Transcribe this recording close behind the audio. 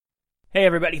Hey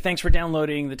everybody, thanks for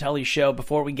downloading The Tully Show.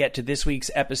 Before we get to this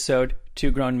week's episode, two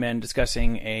grown men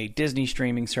discussing a Disney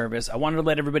streaming service, I wanted to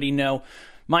let everybody know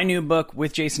my new book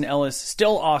with Jason Ellis,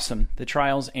 still awesome. The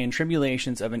Trials and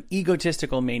Tribulations of an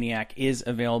Egotistical Maniac is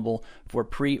available for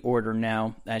pre-order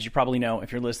now. As you probably know,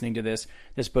 if you're listening to this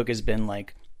book has been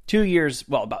like 2 years,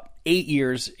 well, about 8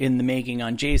 years in the making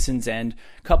on Jason's end,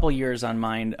 a couple years on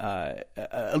mine,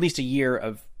 at least a year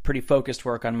of pretty focused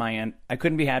work on my end. I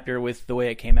couldn't be happier with the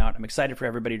way it came out. I'm excited for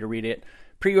everybody to read it.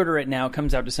 Pre-order it now.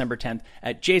 Comes out December 10th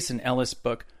at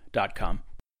jasonellisbook.com.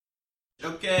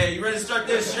 Okay, you ready to start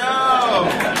this show?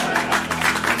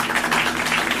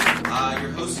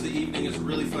 Your host of the evening is a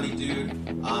really funny dude.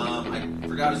 I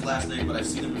forgot his last name, but I've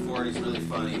seen him before, and he's really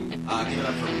funny. Give it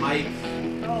up for Mike.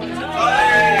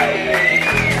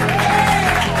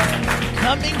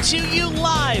 Coming to you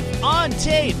live on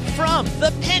tape from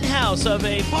the penthouse of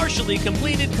a partially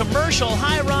completed commercial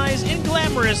high-rise in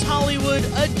glamorous Hollywood,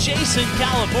 adjacent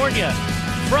California.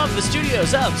 From the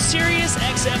studios of Sirius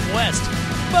XM West,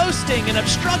 boasting an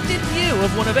obstructed view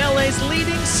of one of LA's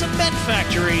leading cement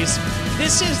factories.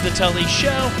 This is The Tully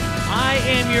Show. I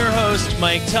am your host,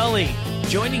 Mike Tully.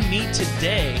 Joining me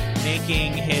today,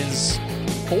 making his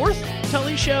fourth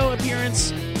Tully Show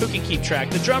appearance, who can keep track,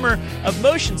 the drummer of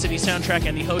Motion City Soundtrack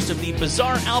and the host of the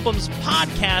Bizarre Albums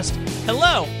podcast.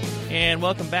 Hello, and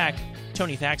welcome back,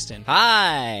 Tony Thaxton.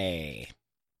 Hi.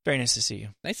 Very nice to see you.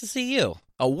 Nice to see you.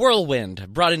 A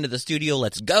whirlwind brought into the studio.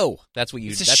 Let's go. That's what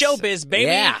you. It's a showbiz, baby.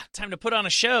 Yeah. Time to put on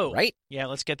a show. Right? Yeah,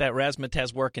 let's get that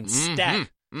razzmatazz working stat.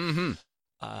 Mm-hmm.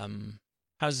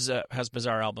 How's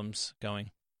Bizarre Albums going?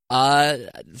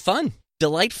 Fun.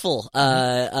 Delightful.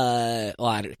 Can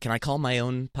I call my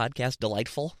own podcast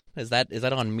delightful? Is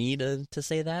that on me to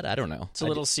say that? I don't know. It's a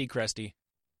little Seacresty.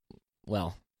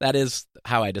 Well, that is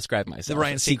how I describe myself. The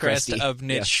Ryan Seacrest of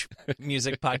niche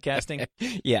music podcasting.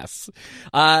 Yes.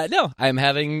 No, I'm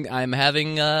having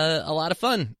a lot of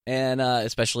fun, and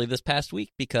especially this past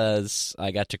week because I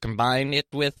got to combine it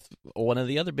with one of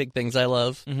the other big things I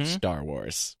love, Star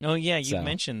Wars. Oh yeah, you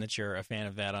mentioned that you're a fan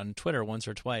of that on Twitter once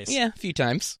or twice. Yeah, a few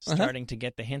times. Starting to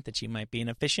get the hint that you might be an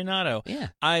aficionado. Yeah.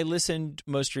 I listened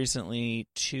most recently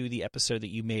to the episode that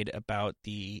you made about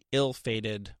the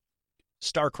ill-fated,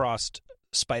 star-crossed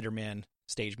Spider-Man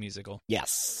stage musical.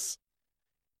 Yes.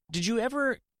 Have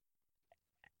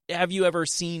you ever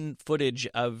seen footage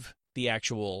of the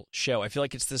actual show? I feel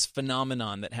like it's this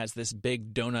phenomenon that has this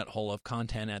big donut hole of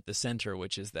content at the center,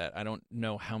 which is that I don't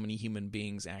know how many human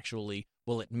beings actually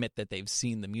will admit that they've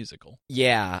seen the musical.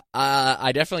 Yeah,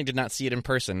 I definitely did not see it in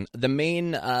person. The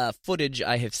main footage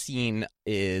I have seen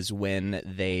is when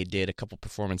they did a couple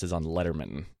performances on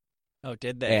Letterman. Oh,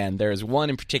 did they? And there's one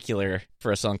in particular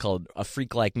for a song called A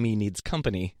Freak Like Me Needs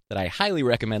Company that I highly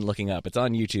recommend looking up. It's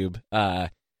on YouTube.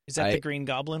 Is that the Green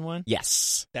Goblin one?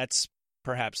 Yes. That's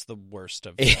perhaps the worst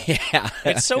of them. Yeah.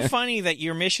 It's so funny that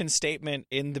your mission statement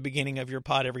in the beginning of your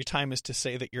pod every time is to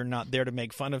say that you're not there to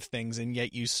make fun of things, and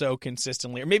yet you so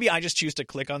consistently, or maybe I just choose to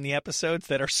click on the episodes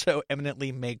that are so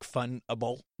eminently make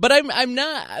fun-able. But I'm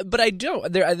not, but I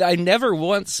don't. I never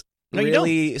once... No,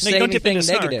 really say anything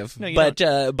negative,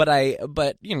 no,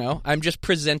 but you know, I'm just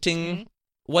presenting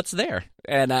what's there,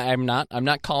 and I'm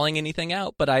not calling anything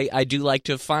out, but I do like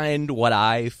to find what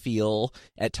I feel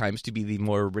at times to be the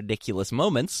more ridiculous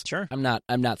moments. Sure, I'm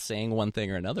not saying one thing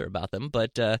or another about them,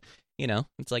 but you know,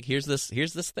 it's like here's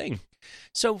this thing.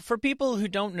 So for people who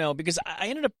don't know, because I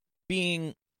ended up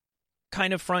being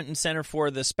kind of front and center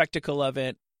for the spectacle of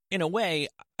it in a way.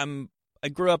 I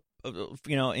grew up,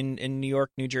 in New York,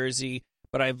 New Jersey,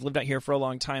 but I've lived out here for a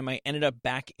long time. I ended up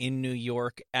back in New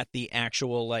York at the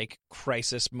actual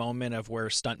crisis moment of where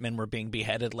stuntmen were being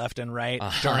beheaded left and right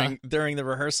during the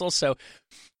rehearsal. So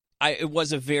it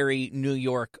was a very New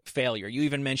York failure. You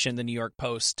even mentioned the New York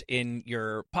Post in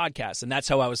your podcast, and that's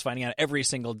how I was finding out every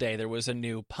single day. There was a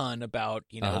new pun about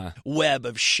web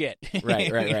of shit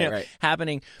right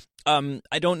happening.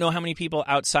 I don't know how many people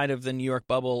outside of the New York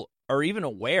bubble are even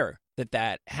aware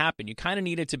that happened. You kind of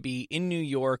needed to be in New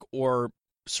York or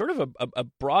sort of a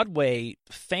Broadway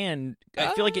fan.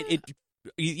 I feel like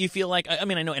you feel like, I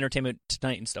mean, I know Entertainment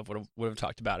Tonight and stuff would have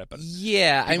talked about it, but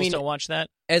yeah, I mean, still watch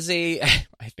that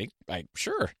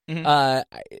sure.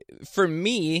 Mm-hmm. For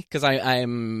me, because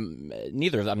I'm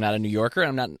neither of them. I'm not a New Yorker.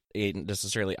 I'm not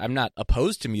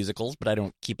opposed to musicals, but I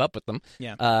don't keep up with them.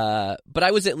 Yeah. But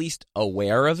I was at least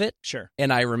aware of it. Sure.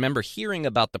 And I remember hearing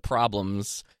about the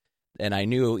problems. And I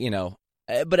knew,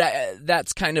 but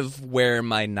that's kind of where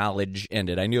my knowledge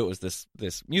ended. I knew it was this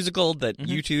musical that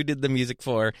U2 did the music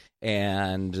for,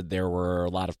 and there were a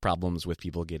lot of problems with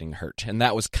people getting hurt. And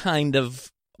that was kind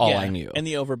of all I knew. And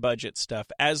the over-budget stuff.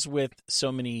 As with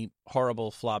so many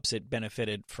horrible flops, it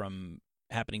benefited from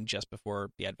happening just before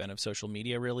the advent of social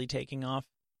media really taking off.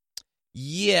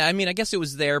 Yeah, I mean, I guess it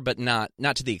was there, but not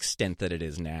to the extent that it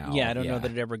is now. Yeah, I don't know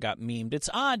that it ever got memed. It's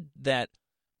odd that...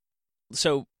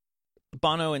 So,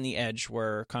 Bono and The Edge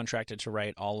were contracted to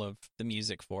write all of the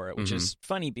music for it, which is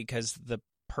funny because the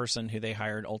person who they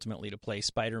hired ultimately to play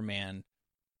Spider-Man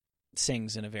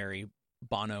sings in a very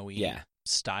Bono-y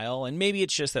style. And maybe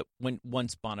it's just that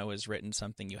once Bono has written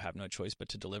something, you have no choice but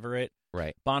to deliver it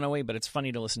Bono-y. But it's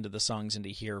funny to listen to the songs and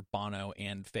to hear Bono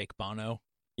and fake Bono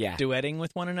duetting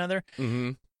with one another.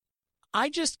 Mm-hmm. I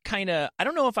just kind of... I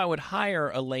don't know if I would hire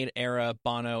a late-era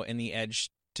Bono and The Edge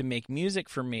to make music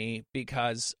for me,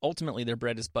 because ultimately their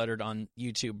bread is buttered on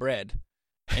YouTube bread.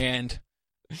 And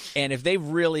if they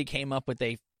really came up with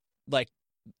the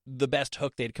best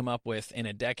hook they'd come up with in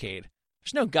a decade,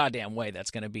 there's no goddamn way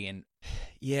that's going to be in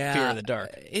Fear of the Dark.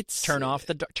 It's Turn off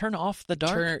the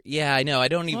dark. Yeah, I know. I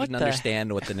don't even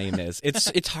understand what the name is.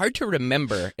 It's hard to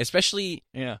remember, especially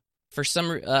for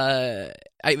some.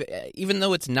 Even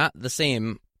though it's not the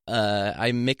same,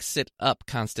 I mix it up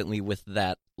constantly with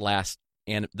that last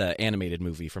the animated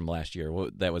movie from last year.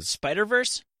 That was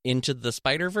Spider-Verse? Into the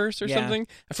Spider-Verse or something.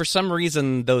 For some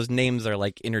reason, those names are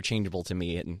like interchangeable to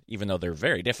me, and even though they're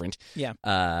very different. Yeah.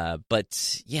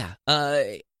 But yeah,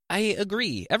 I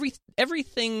agree.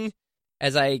 Everything,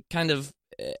 as I kind of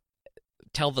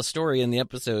tell the story in the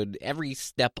episode, every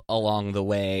step along the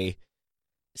way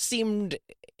seemed,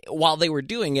 while they were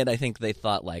doing it, I think they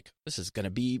thought, like, this is going to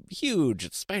be huge.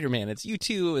 It's Spider-Man. It's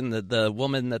U2. And the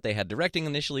woman that they had directing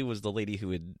initially was the lady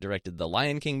who had directed the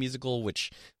Lion King musical,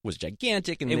 which was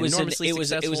gigantic and enormously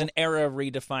successful. It was an era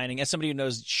redefining. As somebody who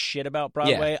knows shit about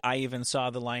Broadway, I even saw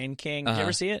the Lion King. Did you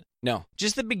ever see it? No.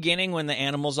 Just the beginning when the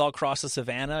animals all cross the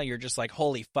savannah, you're just like,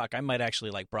 holy fuck, I might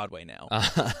actually like Broadway now.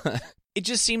 It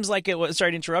just seems like it was...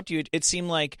 Sorry to interrupt you. It seemed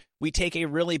like we take a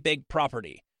really big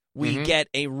property. We get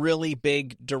a really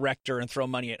big director and throw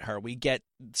money at her. We get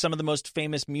some of the most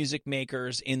famous music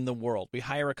makers in the world. We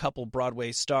hire a couple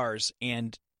Broadway stars,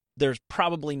 and there's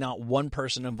probably not one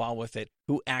person involved with it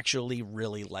who actually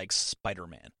really likes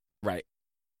Spider-Man. Right.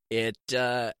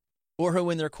 Or who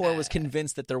in their core was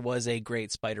convinced that there was a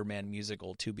great Spider-Man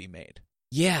musical to be made.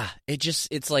 Yeah,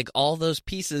 it's like all those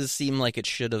pieces seem like it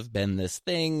should have been this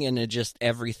thing, and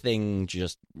everything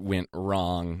just went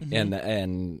wrong.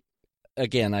 And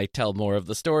again, I tell more of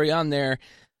the story on there,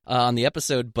 on the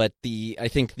episode, but I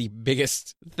think the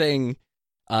biggest thing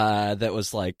that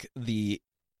was like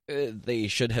they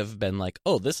should have been like,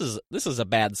 oh, this is a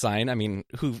bad sign. I mean,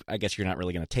 I guess you're not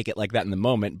really going to take it like that in the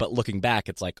moment, but looking back,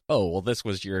 it's like, oh, well, this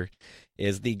was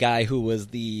is the guy who was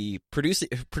the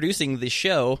producing the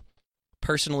show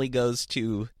personally goes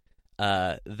to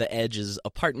the Edge's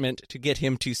apartment to get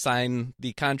him to sign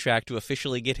the contract to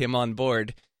officially get him on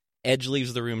board. Edge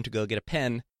leaves the room to go get a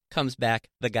pen, comes back,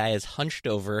 the guy is hunched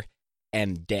over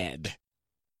and dead.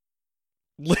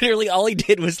 Literally all he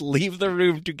did was leave the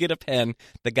room to get a pen.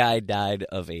 The guy died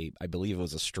of I believe it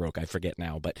was a stroke, I forget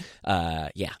now, but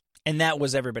yeah. And that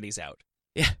was everybody's out.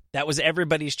 Yeah. That was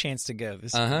everybody's chance to go.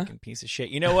 This fucking piece of shit.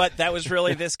 You know what? That was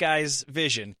really this guy's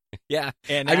vision. Yeah.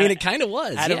 And I mean, it kind of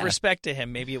was. Out of respect to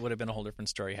him, maybe it would have been a whole different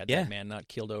story had that man not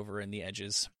keeled over in the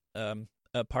Edge's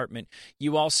apartment.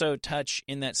 You also touch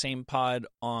in that same pod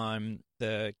on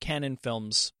the Canon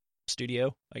Films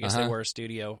studio. I guess they were a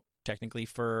studio technically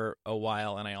for a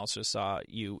while, and I also saw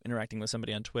you interacting with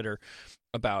somebody on Twitter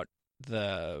about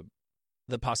the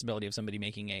possibility of somebody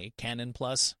making a Canon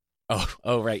Plus.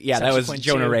 Oh, right. Yeah, that was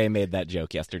Jonah Ray made that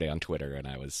joke yesterday on Twitter, and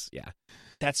I was,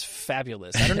 That's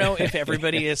fabulous. I don't know if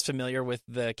everybody is familiar with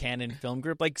the Canon Film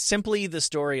Group. Like, simply the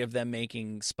story of them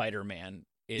making Spider-Man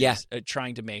is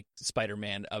trying to make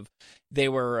Spider-Man they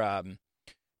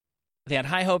had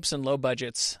high hopes and low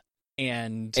budgets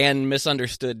and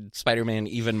misunderstood Spider-Man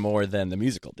even more than the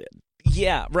musical did.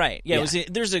 Yeah, right. Yeah,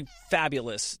 there's a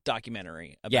fabulous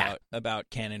documentary about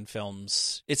Canon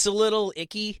Films. It's a little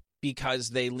icky because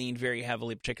they leaned very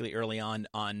heavily, particularly early on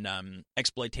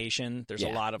exploitation. There's a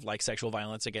lot of like sexual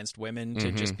violence against women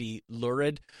to just be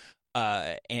lurid,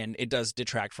 and it does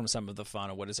detract from some of the fun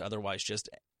of what is otherwise just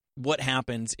what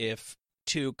happens if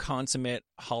two consummate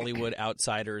Hollywood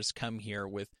outsiders come here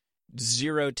with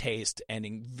zero taste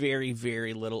and very,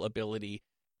 very little ability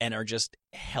and are just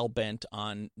hell-bent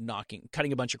on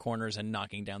cutting a bunch of corners and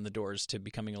knocking down the doors to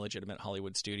becoming a legitimate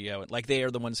Hollywood studio. Like, they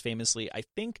are the ones famously, I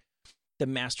think, the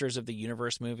Masters of the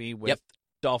Universe movie with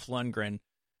Dolph Lundgren.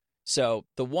 So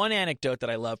the one anecdote that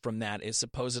I love from that is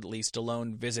supposedly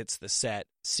Stallone visits the set,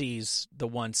 sees the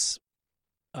once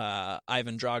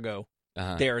Ivan Drago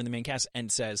there in the main cast,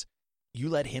 and says, You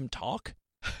let him talk?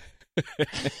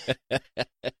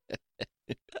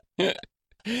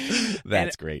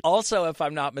 That's great. Also, if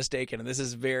I'm not mistaken, and this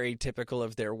is very typical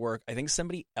of their work, I think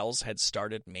somebody else had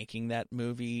started making that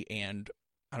movie, and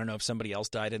I don't know if somebody else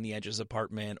died in the Edges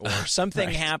apartment or something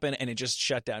happened, and it just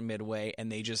shut down midway,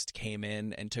 and they just came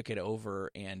in and took it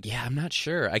over. And Yeah, I'm not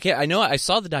sure. I know I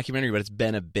saw the documentary, but it's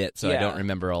been a bit, so I don't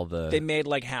remember all the. They made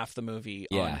like half the movie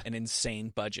on an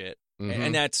insane budget,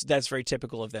 and that's very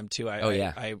typical of them too.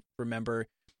 I remember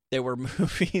there were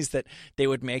movies that they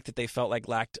would make that they felt like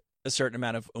lacked a certain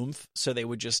amount of oomph, so they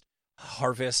would just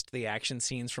harvest the action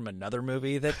scenes from another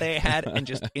movie that they had and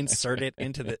just insert it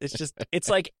into the. It's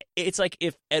like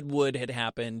if Ed Wood had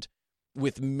happened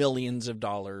with millions of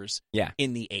dollars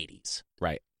in the 80s.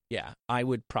 Right. Yeah, I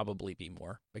would probably be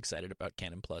more excited about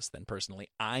Canon Plus than personally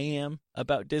I am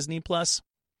about Disney Plus.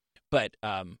 But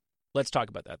let's talk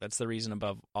about that. That's the reason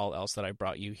above all else that I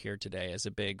brought you here today. As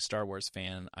a big Star Wars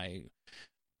fan,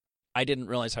 I didn't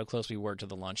realize how close we were to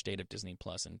the launch date of Disney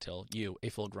Plus until you, a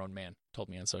full-grown man, told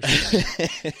me on social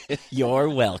media. You're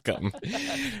welcome.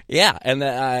 Yeah, and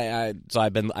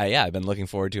I've been looking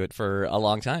forward to it for a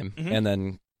long time, and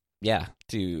then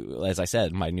as I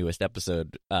said, my newest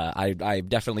episode, I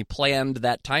definitely planned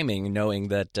that timing, knowing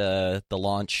that the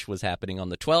launch was happening on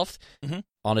the 12th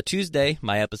on a Tuesday.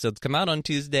 My episodes come out on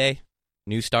Tuesday.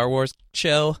 New Star Wars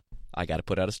show. I got to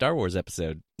put out a Star Wars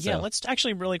episode. Yeah, let's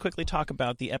actually really quickly talk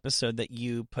about the episode that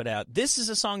you put out. This is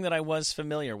a song that I was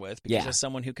familiar with because as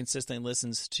someone who consistently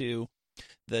listens to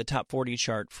the top 40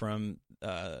 chart from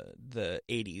the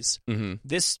 80s,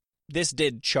 this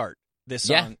did chart. This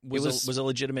song was a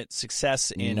legitimate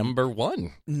success in number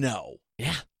one. No.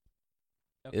 Yeah.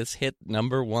 This hit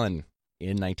number one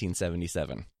in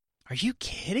 1977. Are you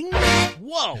kidding me?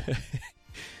 Whoa.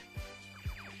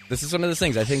 This is one of those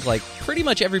things, I think, like, pretty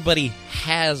much everybody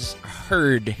has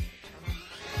heard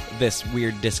this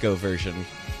weird disco version,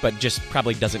 but just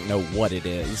probably doesn't know what it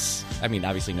is. I mean,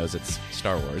 obviously knows it's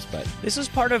Star Wars, but... This is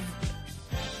part of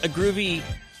a groovy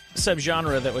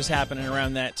subgenre that was happening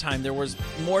around that time. There was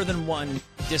more than one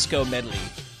disco medley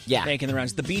making the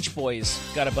rounds. The Beach Boys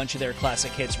got a bunch of their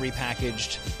classic hits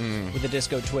repackaged with a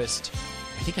disco twist.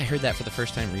 I think I heard that for the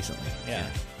first time recently. Yeah.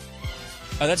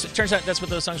 Oh, turns out that's what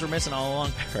those songs were missing all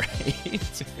along.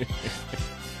 Right.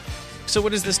 So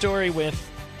what is the story with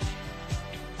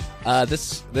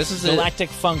this is Galactic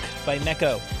Funk by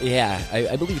Neko? Yeah,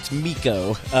 I believe it's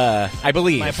Miko. I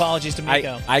believe. My apologies to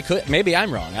Miko. I could, maybe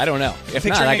I'm wrong. I don't know. If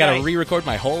not, I got to re-record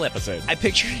my whole episode. I'm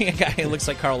picturing a guy who looks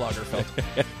like Karl Lagerfeld.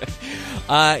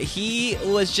 He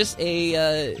was just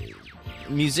a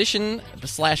musician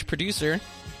 / producer.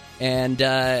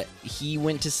 And he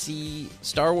went to see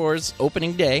Star Wars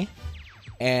opening day,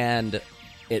 and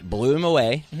it blew him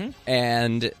away.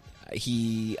 And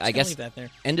he, I guess,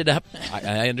 ended up...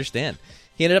 I understand.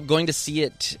 He ended up going to see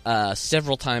it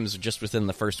several times just within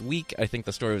the first week. I think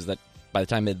the story was that by the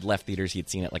time it left theaters, he had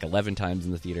seen it like 11 times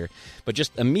in the theater. But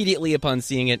just immediately upon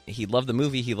seeing it, he loved the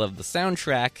movie, he loved the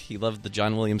soundtrack, he loved the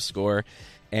John Williams score,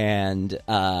 and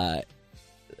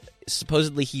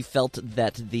supposedly he felt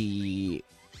that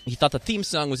he thought the theme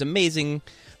song was amazing,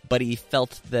 but he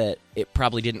felt that it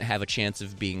probably didn't have a chance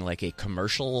of being like a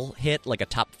commercial hit, like a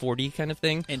top 40 kind of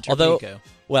thing.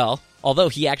 Although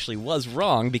he actually was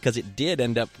wrong because it did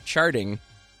end up charting.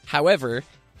 However,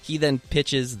 he then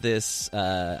pitches this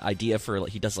idea for,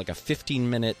 he does like a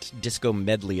 15-minute disco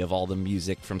medley of all the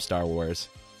music from Star Wars.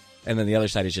 And then the other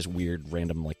side is just weird,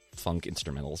 random, like, funk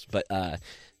instrumentals. But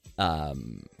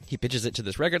he pitches it to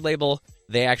this record label.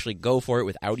 They actually go for it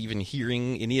without even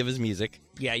hearing any of his music.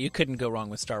 Yeah, you couldn't go wrong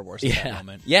with Star Wars at that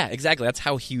moment. Yeah, exactly. That's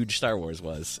how huge Star Wars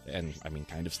was. And, I mean,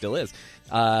 kind of still is.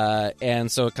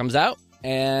 And so it comes out,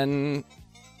 and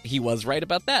he was right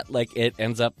about that. Like, it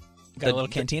ends up... Got a little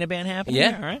Cantina band happening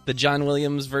there, all right. The John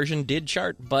Williams version did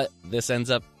chart, but this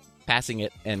ends up passing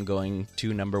it and going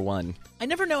to number one. I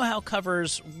never know how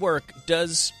covers work.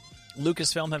 Does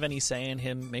Lucasfilm have any say in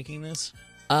him making this?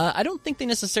 I don't think they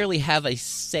necessarily have a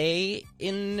say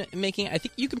in making it. I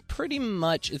think you can pretty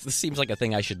much... This seems like a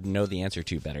thing I should know the answer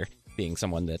to better, being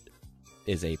someone that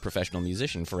is a professional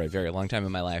musician for a very long time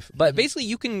in my life. But basically,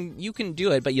 you can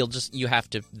do it, but you have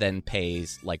to then pay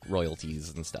like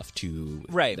royalties and stuff to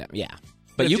them. Yeah.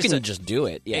 But you can just do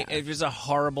it. Yeah. If there's a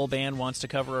horrible band wants to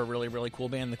cover a really, really cool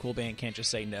band, the cool band can't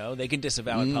just say no. They can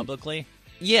disavow it publicly.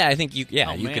 Yeah, I think you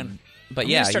man. could. But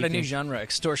I'm gonna start a new genre,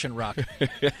 extortion rock.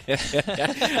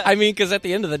 I mean, because at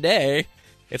the end of the day,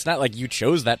 it's not like you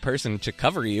chose that person to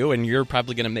cover you, and you're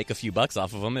probably going to make a few bucks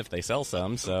off of them if they sell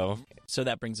some. So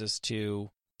that brings us to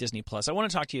Disney Plus. I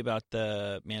want to talk to you about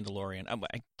The Mandalorian.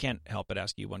 I can't help but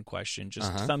ask you one question.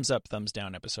 Just thumbs up, thumbs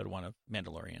down, episode 1 of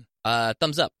Mandalorian.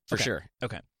 Thumbs up for Okay. sure.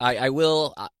 Okay. I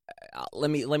will.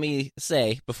 Let me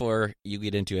say before you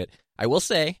get into it. I will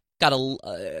say got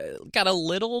a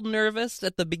little nervous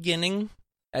at the beginning.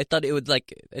 I thought it would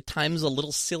at times a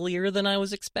little sillier than I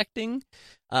was expecting.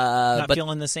 Not but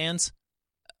feeling the Sands?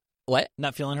 what?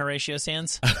 Not feeling Horatio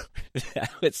Sands?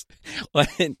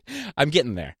 I'm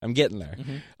getting there.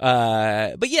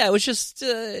 But yeah, it was just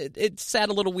it sat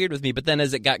a little weird with me. But then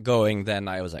as it got going, then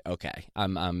I was like, okay,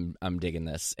 I'm digging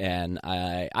this, and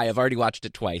I have already watched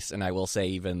it twice, and I will say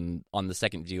even on the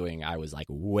second viewing, I was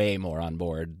way more on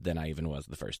board than I even was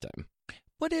the first time.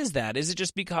 What is that? Is it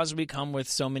just because we come with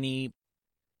so many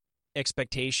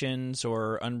expectations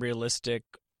or unrealistic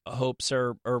hopes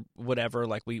or whatever,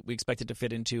 we expect it to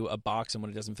fit into a box, and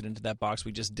when it doesn't fit into that box,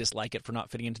 we just dislike it for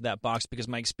not fitting into that box? Because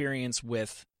my experience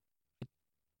with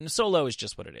Solo is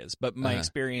just what it is, but my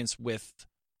experience with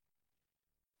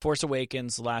Force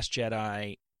Awakens, Last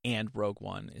Jedi, and Rogue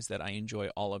One is that I enjoy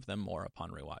all of them more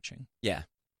upon rewatching. Yeah.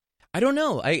 I don't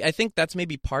know. I think that's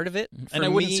maybe part of it. And I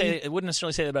wouldn't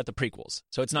necessarily say that about the prequels.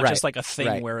 So it's not just like a thing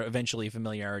right. where eventually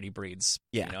familiarity breeds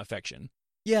affection.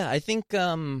 Yeah, I think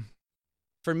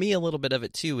for me a little bit of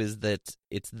it too is that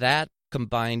it's that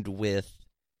combined with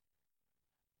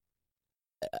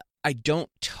I don't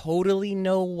totally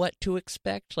know what to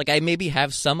expect. I maybe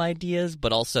have some ideas,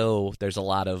 but also there's a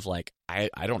lot of I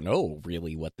don't know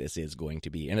really what this is going to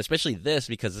be. And especially this,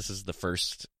 because this is the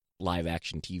first live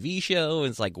action TV show.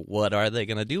 It's what are they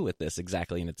going to do with this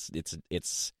exactly? And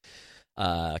it's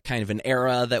kind of an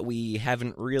era that we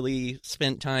haven't really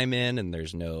spent time in, and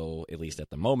there's no, at least at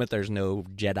the moment, there's no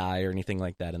Jedi or anything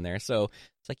like that in there. So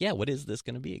it's what is this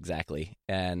going to be exactly?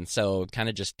 And so kind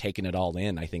of just taking it all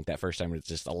in, I think that first time it's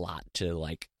just a lot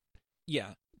to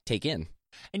take in.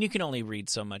 And you can only read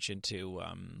so much into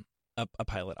a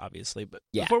pilot, obviously. But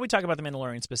yeah. Before we talk about The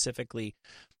Mandalorian specifically,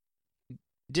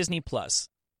 Disney Plus,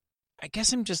 I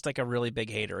guess I'm just a really big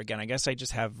hater. Again, I guess I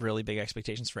just have really big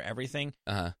expectations for everything.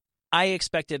 I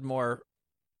expected more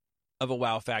of a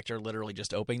wow factor literally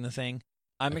just opening the thing.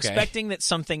 I'm expecting that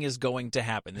something is going to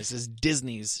happen. This is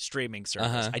Disney's streaming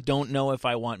service. I don't know if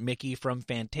I want Mickey from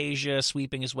Fantasia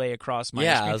sweeping his way across my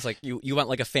screen. I was you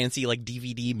want a fancy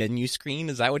DVD menu screen?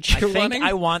 Is that what you're wanting?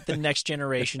 I want the next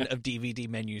generation of DVD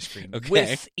menu screen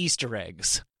with Easter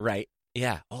eggs. Right.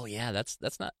 Yeah. Oh, yeah. That's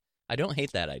not... I don't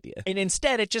hate that idea. And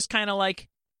instead, it's just kind of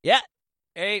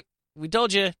hey, we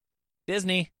told you,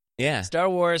 Disney. Yeah. Star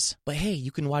Wars. But hey,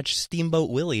 you can watch Steamboat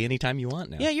Willie anytime you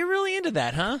want now. Yeah, you're really into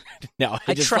that, huh? No,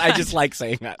 I just like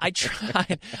saying that. I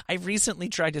tried. I recently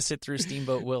tried to sit through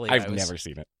Steamboat Willie. I've never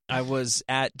seen it. I was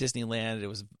at Disneyland. It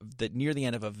was near the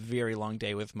end of a very long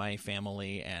day with my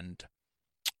family, and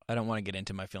I don't want to get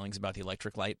into my feelings about the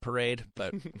Electric Light Parade,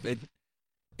 but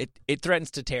it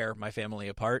threatens to tear my family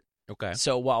apart. Okay.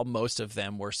 So while most of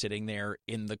them were sitting there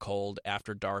in the cold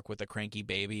after dark with a cranky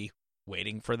baby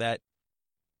waiting for that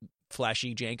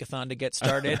flashy jankathon to get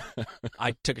started,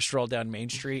 I took a stroll down Main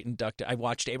Street and I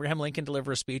watched Abraham Lincoln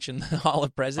deliver a speech in the Hall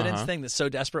of Presidents thing. That so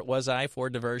desperate was I for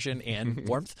diversion and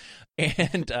warmth.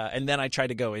 And then I tried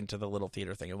to go into the little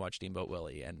theater thing and watch Steamboat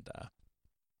Willie. And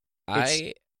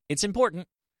it's important.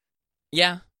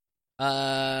 Yeah.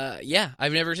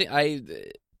 I've never seen...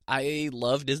 I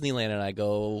love Disneyland, and I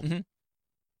go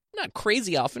not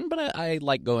crazy often, but I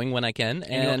like going when I can.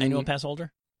 And Annual pass holder?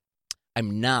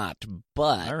 I'm not,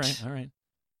 but all right.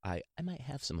 I might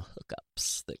have some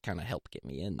hookups that kind of help get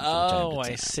me in. From oh, time to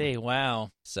time. I see.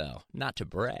 Wow. So not to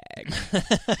brag,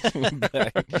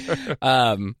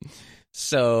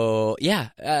 so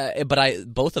yeah.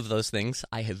 But both of those things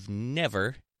I have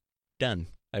never done.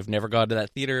 I've never gone to that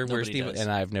theater and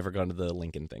I've never gone to the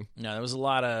Lincoln thing. No, there was a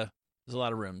lot of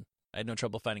room. I had no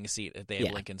trouble finding a seat at the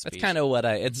Lincoln speech. That's kind of what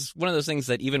it's one of those things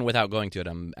that even without going to it,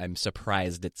 I'm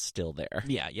surprised it's still there.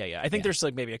 Yeah. I think there's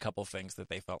maybe a couple things that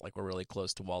they felt were really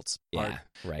close to Walt's part,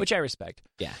 right. which I respect.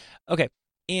 Yeah. Okay.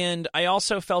 And I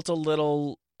also felt a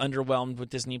little underwhelmed with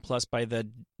Disney Plus by the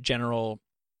general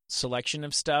selection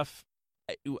of stuff.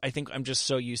 I think I'm just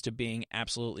so used to being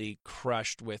absolutely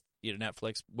crushed with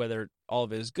Netflix. Whether all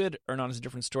of it is good or not is a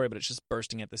different story, but it's just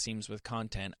bursting at the seams with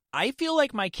content. I feel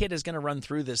like my kid is going to run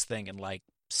through this thing in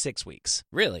 6 weeks.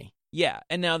 Really? Yeah.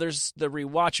 And now there's the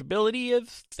rewatchability of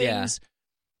things,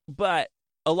 but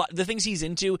a lot the things he's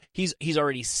into, he's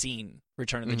already seen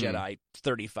Return of the Jedi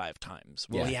 35 times.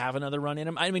 Will he have another run in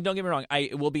him? I mean, don't get me wrong.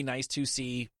 It will be nice to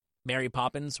see Mary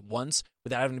Poppins once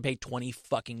without having to pay $20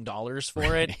 fucking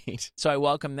for it. So I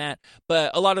welcome that.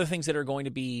 But a lot of the things that are going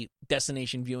to be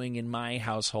destination viewing in my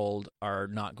household are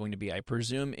not going to be, I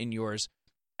presume, in yours.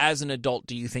 as an adult,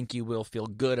 do you think you will feel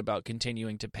good about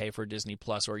continuing to pay for Disney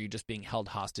Plus, or are you just being held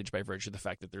hostage by virtue of the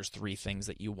fact that there's 3 things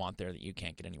that you want there that you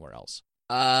can't get anywhere else?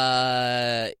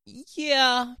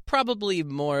 Yeah, probably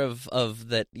more of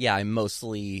that. Yeah, I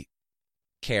mostly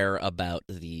care about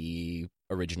the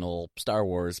original Star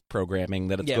Wars programming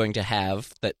that it's going to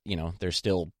have. That, you know, there's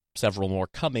still several more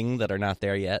coming that are not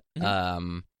there yet.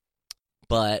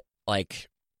 But like,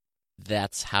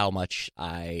 that's how much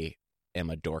I am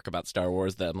a dork about Star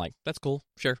Wars, that I'm like, that's cool,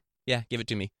 sure, yeah, give it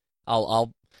to me.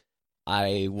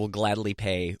 I will gladly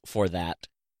pay for that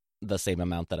the same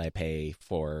amount that I pay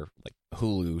for like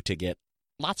Hulu to get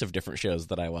lots of different shows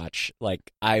that I watch. Like,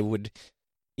 I would,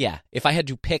 yeah, if I had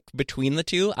to pick between the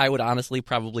two, I would honestly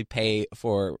probably pay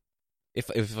for, if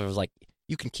it was like,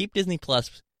 you can keep Disney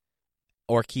Plus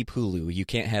or keep Hulu, you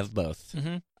can't have both.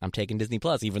 I'm taking Disney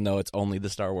Plus, even though it's only the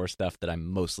Star Wars stuff that I'm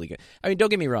mostly good. I mean, don't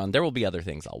get me wrong, there will be other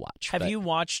things I'll watch. Have you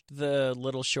watched the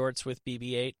little shorts with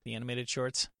BB-8, the animated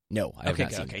shorts? No, I have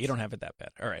not seen Okay, you don't have it that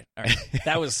bad. All right.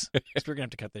 That was, we're going to have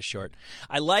to cut this short.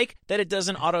 I like that it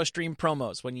doesn't auto-stream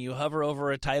promos. When you hover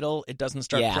over a title, it doesn't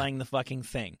start playing the fucking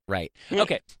thing. Right.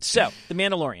 Okay, so, The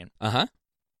Mandalorian. Uh-huh.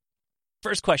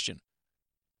 First question.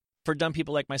 For dumb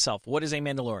people like myself, what is a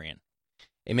Mandalorian?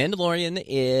 A Mandalorian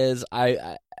is,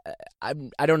 I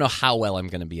don't know how well I'm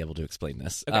going to be able to explain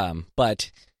this,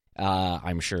 but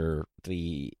I'm sure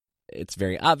it's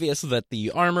very obvious that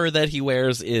the armor that he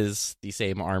wears is the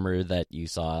same armor that you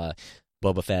saw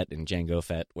Boba Fett and Jango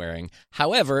Fett wearing.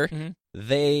 However,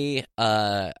 they,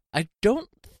 I don't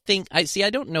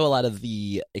know a lot of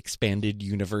the expanded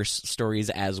universe stories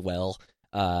as well,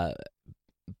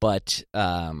 but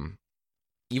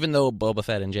even though Boba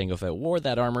Fett and Jango Fett wore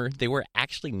that armor, they were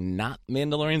actually not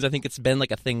Mandalorians. I think it's been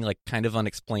like a thing, like kind of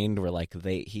unexplained, where like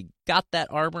he got that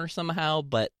armor somehow,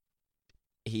 but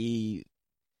he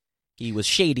was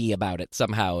shady about it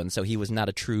somehow, and so he was not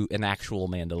an actual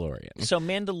Mandalorian. So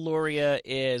Mandaloria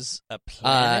is a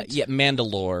planet? Yeah,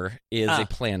 Mandalore is a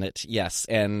planet, yes.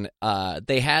 And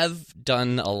they have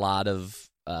done a lot of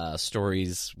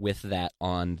stories with that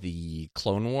on the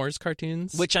Clone Wars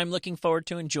cartoons, which I'm looking forward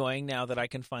to enjoying now that I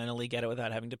can finally get it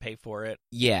without having to pay for it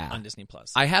on Disney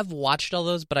Plus. I have watched all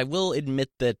those, but I will admit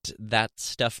that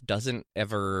stuff doesn't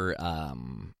ever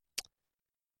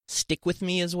stick with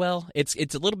me as well. It's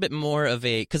a little bit more of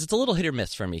because it's a little hit or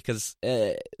miss for me, because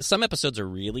some episodes are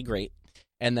really great,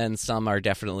 and then some are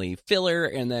definitely filler,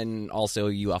 and then also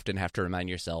you often have to remind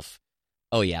yourself,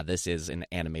 oh yeah, this is an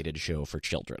animated show for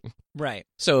children. Right.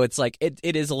 So it's like, it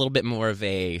is a little bit more of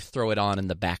a throw it on in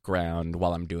the background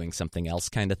while I'm doing something else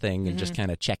kind of thing, and just kind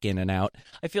of check in and out.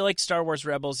 I feel like Star Wars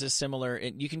Rebels is similar.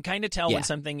 You can kind of tell when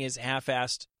something is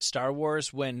half-assed Star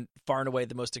Wars, when far and away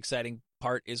the most exciting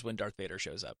part is when Darth Vader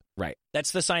shows up. Right.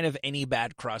 That's the sign of any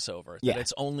bad crossover. That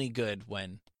it's only good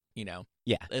when, you know,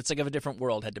 it's like if a different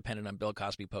world had depended on Bill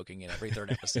Cosby poking in every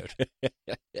third episode,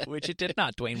 which it did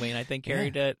not. Dwayne Wayne, I think,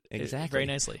 carried it very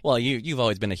nicely. Well, you've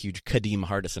always been a huge Kadeem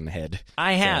Hardison head.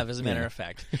 I have, as a matter of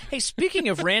fact. Hey, speaking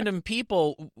of random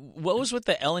people, what was with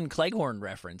the Ellen Cleghorn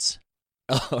reference?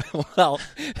 Oh, well,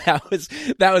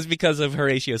 that was because of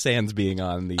Horatio Sands being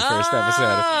on the first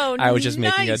episode. I was just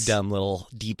making a dumb little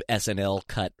deep SNL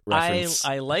cut reference.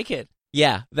 I like it.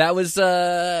 Yeah, that was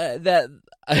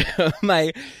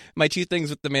my two things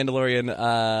with The Mandalorian.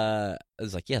 I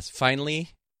was like, yes, finally,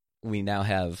 we now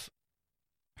have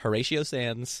Horatio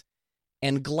Sands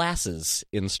and glasses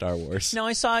in Star Wars. No,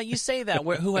 I saw you say that.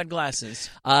 Who had glasses?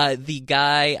 The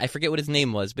guy, I forget what his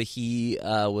name was, but he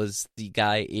was the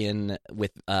guy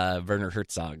with Werner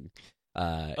Herzog.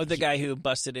 The guy who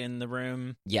busted in the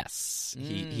room? Yes.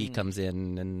 He comes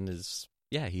in and is...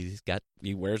 Yeah, he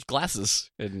wears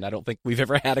glasses, and I don't think we've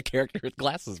ever had a character with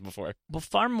glasses before. Well,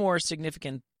 far more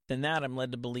significant than that, I'm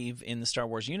led to believe, in the Star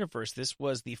Wars universe, this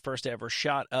was the first ever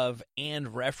shot of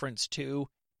and reference to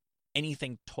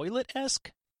anything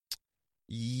toilet-esque.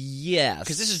 Yes.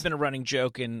 Because this has been a running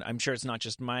joke, and I'm sure it's not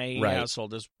just my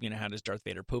household, as how does Darth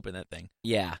Vader poop in that thing?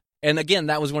 Yeah. And again,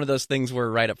 that was one of those things where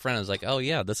right up front I was like, oh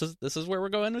yeah, this is where we're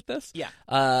going with this? Yeah.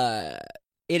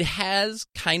 It has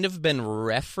kind of been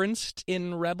referenced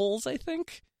in Rebels, I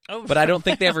think, but I don't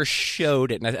think they ever showed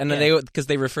it, because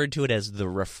they referred to it as the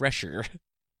refresher.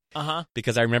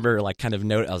 Because I remember I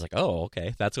was like, oh,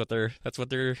 okay, that's what they're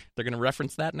going to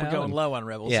reference that now. We're going low on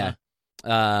Rebels. Yeah.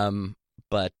 Huh?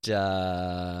 So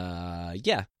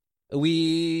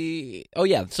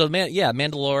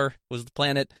Mandalore was the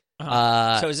planet.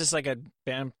 So is this like a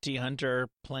bounty hunter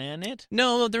planet?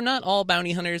 No, they're not all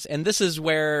bounty hunters, and this is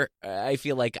where I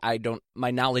feel like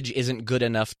my knowledge isn't good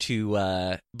enough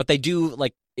to, but they do,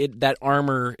 like, that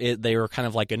armor, they are kind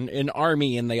of like an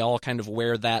army, and they all kind of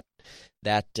wear that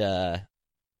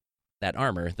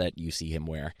armor that you see him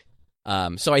wear.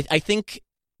 So I think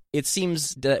it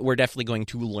seems that we're definitely going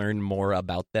to learn more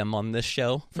about them on this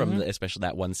show, from especially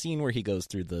that one scene where he goes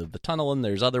through the tunnel, and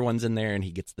there's other ones in there, and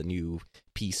he gets the new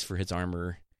piece for his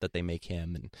armor that they make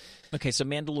him. And Okay, so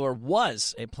Mandalore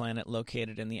was a planet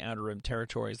located in the Outer Rim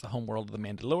territories, the homeworld of the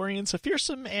Mandalorians, a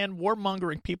fearsome and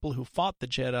warmongering people who fought the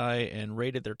Jedi and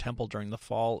raided their temple during the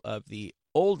fall of the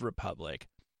Old Republic.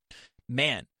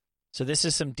 Man, so this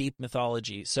is some deep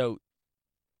mythology. So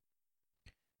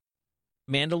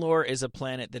Mandalore is a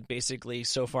planet that basically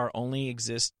so far only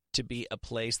exists to be a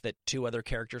place that two other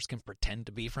characters can pretend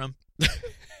to be from.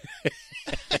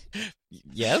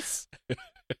 yes.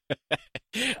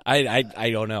 I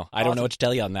don't know. I don't know what to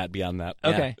tell you on that beyond that.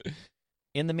 Okay. Yeah.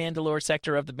 In the Mandalore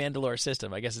sector of the Mandalore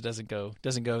system. I guess it doesn't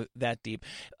go that deep.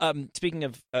 Speaking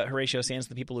of Horatio Sands,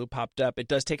 the people who popped up, it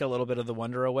does take a little bit of the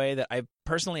wonder away that I'm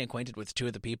personally acquainted with two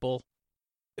of the people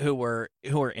who were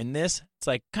in this. It's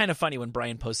like kind of funny when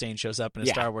Brian Posehn shows up in a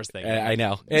Star Wars thing. I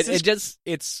know.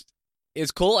 It's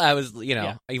cool. I was,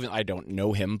 even I don't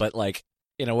know him, but like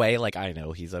in a way, like I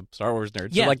know he's a Star Wars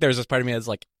nerd. So like there's this part of me that's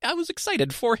like, I was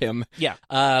excited for him. Yeah.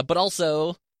 But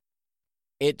also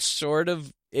it's sort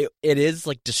of it is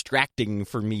like distracting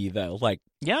for me though. Like,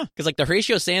 yeah, because like the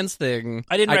Horatio Sands thing,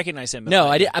 I didn't recognize him. No,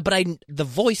 I did. But the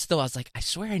voice though, I was like, I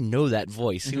swear I know that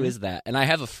voice. Who is that? And I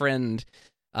have a friend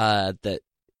that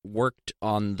worked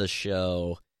on the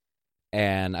show,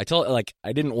 and I told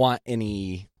I didn't want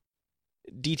any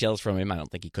details from him. I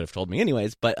don't think he could have told me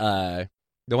anyways. But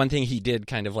the one thing he did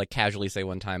kind of like casually say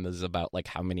one time is about like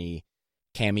how many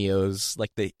cameos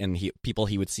people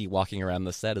he would see walking around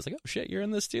the set is like, oh shit, you're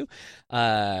in this too.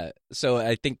 So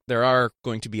I think there are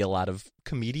going to be a lot of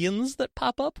comedians that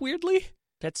pop up weirdly.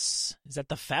 Is that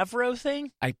the Favreau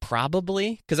thing?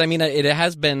 Because I mean it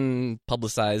has been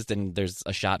publicized, and there's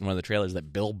a shot in one of the trailers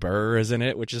that Bill Burr is in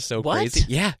it, which is so crazy.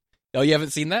 Yeah. Oh, you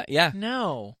haven't seen that? Yeah.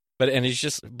 No. But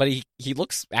he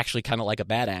looks actually kind of like a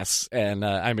badass, and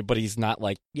but he's not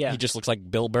like he just looks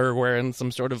like Bill Burr wearing some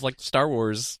sort of like Star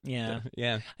Wars. Yeah.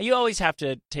 Yeah. You always have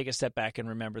to take a step back and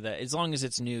remember that as long as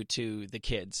it's new to the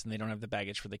kids and they don't have the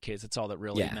baggage for the kids, it's all that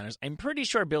really matters. I'm pretty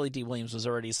sure Billy D. Williams was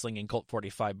already slinging Colt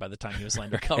 45 by the time he was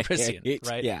Lando Calrissian,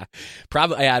 right? Yeah.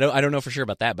 Probably. I don't know for sure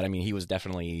about that, but I mean he was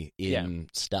definitely in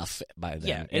stuff by then.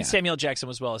 Yeah. And Samuel Jackson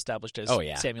was well established as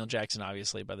Samuel Jackson,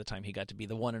 obviously, by the time he got to be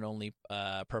the one and only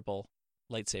purple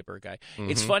lightsaber guy.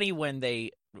 It's funny when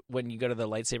you go to the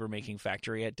lightsaber making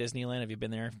factory at Disneyland. Have you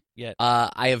been there yet?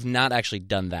 I have not actually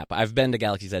done that, but I've been to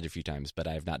Galaxy's Edge a few times, but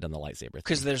I have not done the lightsaber thing.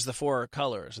 Because there's the 4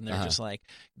 colors, and they're just like,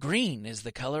 green is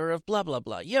the color of blah, blah,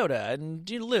 blah, Yoda, and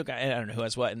Luke, I don't know who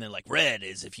has what, and then like, red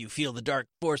is if you feel the dark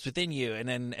force within you, and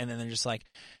then they're just like,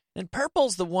 and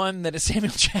purple's the one that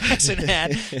Samuel Jackson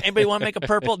had. Anybody want to make a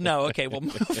purple? No. Okay, we'll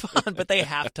move on. But they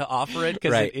have to offer it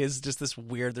because it is just this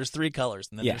weird. There's 3 colors,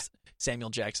 and then there's Samuel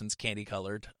Jackson's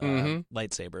candy-colored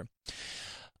lightsaber.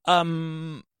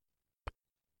 Okay.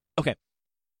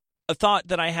 A thought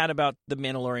that I had about The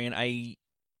Mandalorian, I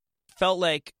felt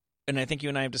like, and I think you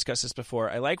and I have discussed this before,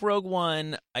 I like Rogue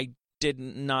One. I did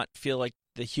not feel like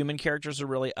the human characters are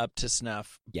really up to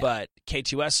snuff, but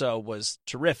K2SO was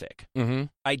terrific.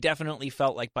 I definitely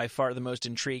felt like by far the most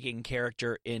intriguing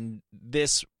character in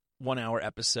this 1-hour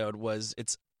episode was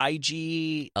it's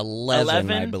IG-11,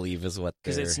 I believe is what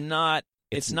they're... Because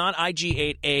it's not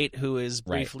IG-88, who is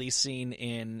briefly seen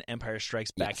in Empire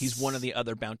Strikes Back. Yes. He's one of the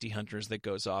other bounty hunters that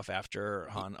goes off after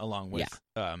Han, along with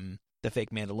the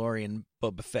fake Mandalorian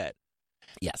Boba Fett.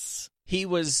 Yes. He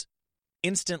was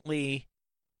instantly...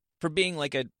 for being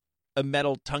like a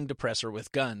metal tongue depressor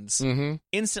with guns,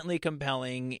 instantly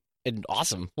compelling and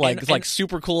awesome. It's like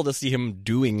super cool to see him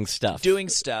doing stuff.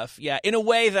 Yeah, in a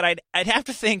way that I'd have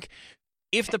to think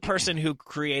if the person who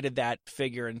created that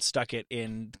figure and stuck it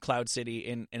in Cloud City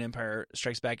in Empire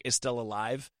Strikes Back is still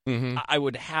alive, I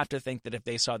would have to think that if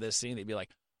they saw this scene, they'd be like,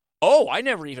 "Oh, I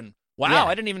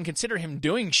didn't even consider him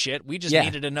doing shit. We just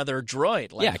needed another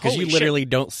droid." Like, because you literally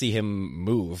don't see him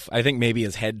move. I think maybe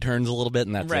his head turns a little bit,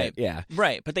 and that's it. Yeah,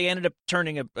 right. But they ended up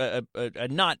turning a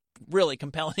not really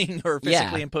compelling or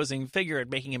physically imposing figure and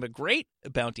making him a great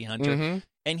bounty hunter.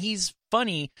 And he's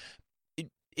funny.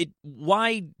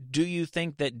 Why do you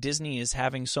think that Disney is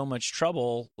having so much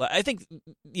trouble? I think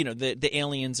the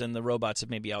aliens and the robots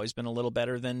have maybe always been a little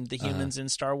better than the humans in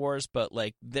Star Wars, but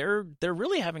like they're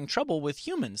really having trouble with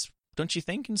humans. Don't you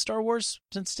think, in Star Wars,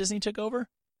 since Disney took over?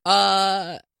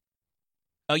 Oh,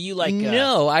 you like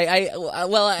no, I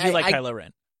you like Kylo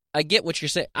Ren. I get what you're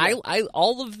saying. Yeah. I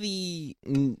all of the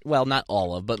not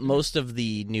all of, but most of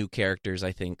the new characters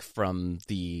I think from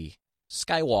the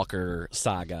Skywalker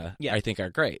saga I think are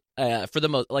great. For the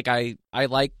most, like I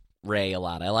like Rey a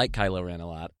lot. I like Kylo Ren a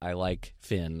lot. I like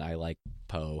Finn. I like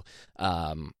Poe.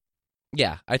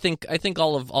 Yeah, I think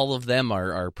all of them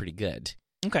are pretty good.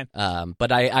 Okay.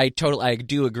 But I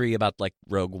do agree about like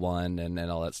Rogue One and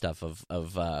all that stuff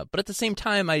but at the same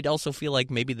time I'd also feel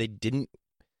like maybe they didn't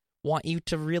want you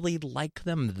to really like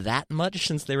them that much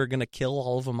since they were going to kill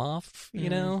all of them off, you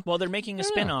know? Well, they're making a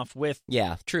spin-off with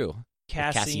Yeah, true.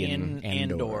 Cassian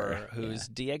Andor, Andor, who's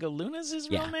Diego Luna's his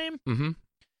real name? Mm-hmm.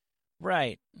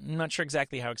 Right. I'm not sure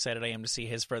exactly how excited I am to see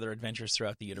his further adventures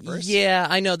throughout the universe. Yeah,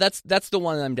 I know. That's the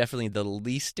one I'm definitely the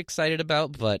least excited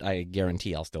about, but I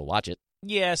guarantee I'll still watch it.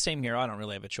 Yeah, same here. I don't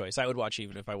really have a choice. I would watch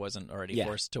even if I wasn't already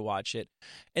forced to watch it.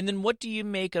 And then what do you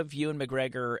make of Ewan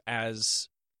McGregor as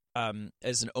an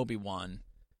Obi-Wan?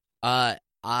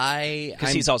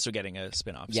 Because he's also getting a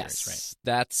spin-off series, right?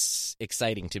 That's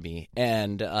exciting to me.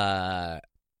 And I'm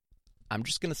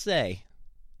just going to say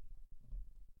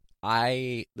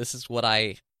this is what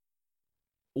I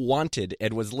wanted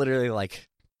and was literally like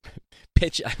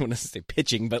I want to say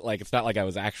pitching, but like it's not like I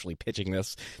was actually pitching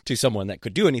this to someone that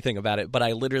could do anything about it, but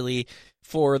I literally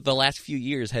for the last few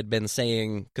years had been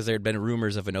saying, because there had been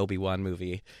rumors of an Obi-Wan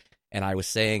movie, and I was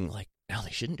saying like, no, they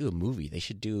shouldn't do a movie, they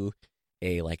should do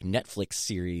a like Netflix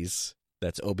series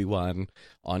that's Obi-Wan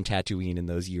on Tatooine in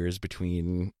those years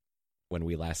between when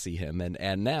we last see him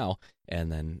and now, and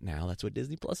then now that's what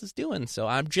Disney Plus is doing. So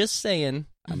I'm just saying,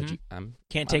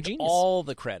 can't take all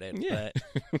the credit,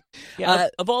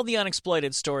 but of all the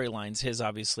unexploited storylines, his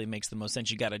obviously makes the most sense.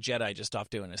 You got a Jedi just off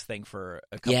doing his thing for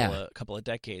a couple of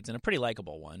decades, and a pretty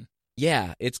likable one.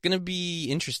 Yeah, it's gonna be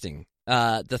interesting.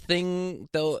 The thing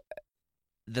though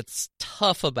that's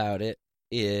tough about it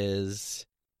is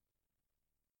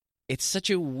it's such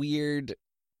a weird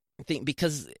thing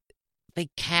because they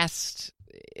cast,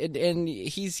 and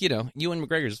he's, Ewan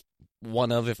McGregor's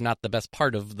one of, if not the best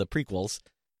part of the prequels,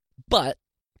 but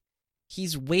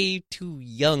he's way too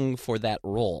young for that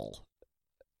role.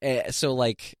 So,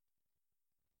 like,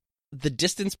 the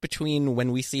distance between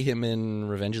when we see him in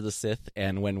Revenge of the Sith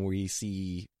and when we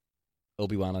see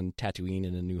Obi-Wan on Tatooine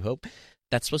in A New Hope,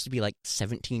 that's supposed to be like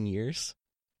 17 years.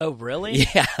 Oh, really?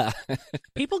 Yeah.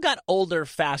 People got older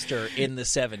faster in the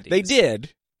 70s. They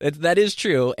did. That is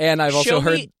true, and I've also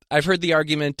heard the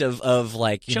argument of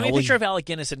like, show me a picture of Alec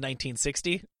Guinness in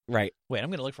 1960. Right. Wait, I'm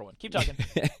going to look for one. Keep talking.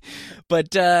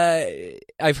 But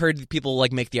I've heard people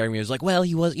like make the argument. It was like, well,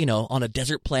 he was, on a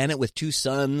desert planet with two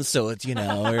suns, so it's,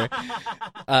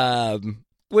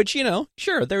 which,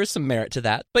 sure, there is some merit to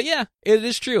that. But yeah, it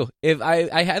is true. If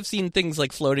I have seen things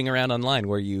like floating around online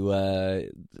where you there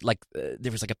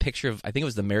was like a picture of, I think it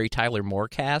was the Mary Tyler Moore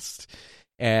cast,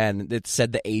 and it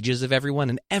said the ages of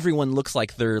everyone, and everyone looks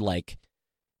like they're like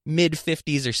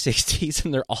mid-50s or 60s,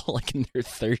 and they're all like in their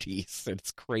 30s.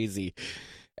 It's crazy.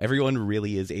 Everyone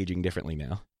really is aging differently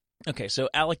now. Okay, so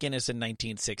Alec Guinness in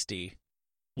 1960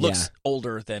 looks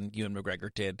older than Ewan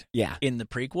McGregor did in the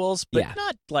prequels, but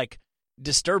not like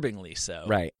disturbingly so.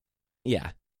 Right. Yeah.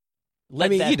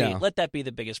 Let that be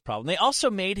the biggest problem. They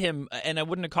also made him, and I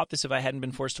wouldn't have caught this if I hadn't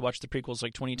been forced to watch the prequels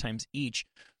like 20 times each,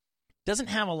 doesn't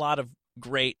have a lot of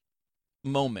great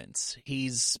moments.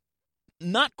 He's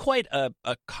not quite a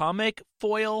comic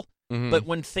foil, but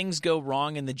when things go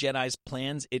wrong in the Jedi's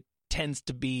plans, it tends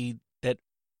to be that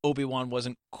Obi-Wan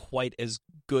wasn't quite as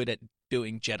good at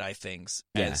doing Jedi things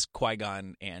as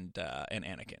Qui-Gon and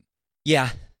Anakin. Yeah.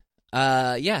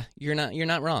 You're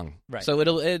not wrong. Right. So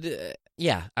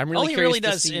I'm really all he curious really to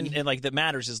does see. and like that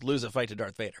matters is lose a fight to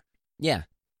Darth Vader. Yeah.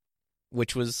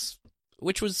 Which is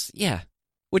a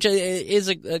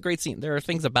great scene. There are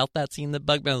things about that scene that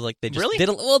bug me. I was like, they just did.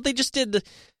 Well, they just did.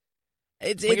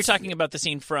 You're talking about the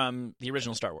scene from the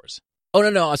original Star Wars. Oh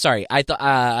no! Sorry, I thought.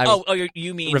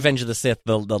 You mean Revenge of the Sith,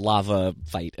 the lava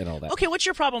fight and all that. Okay, what's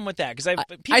your problem with that? Because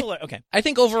okay. I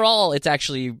think overall it's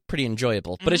actually pretty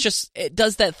enjoyable, but it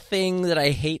does that thing that I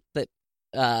hate that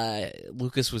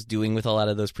Lucas was doing with a lot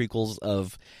of those prequels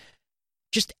of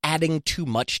just adding too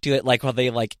much to it, like how they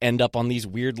like end up on these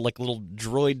weird like little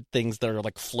droid things that are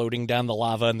like floating down the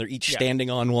lava, and they're each standing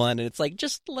on one, and it's like,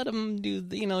 just let them do.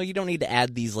 You don't need to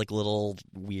add these like little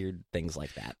weird things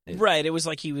like that. Right. It was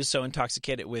like he was so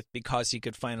intoxicated because he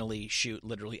could finally shoot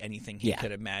literally anything he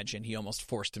could imagine. He almost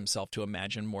forced himself to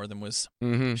imagine more than was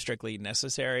strictly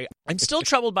necessary. I'm still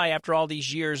troubled by, after all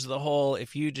these years, the whole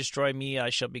 "if you destroy me, I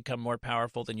shall become more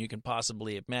powerful than you can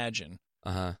possibly imagine."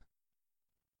 Uh-huh.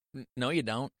 No, you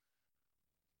don't.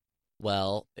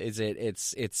 Well,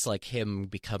 it's like him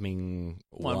becoming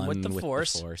One with the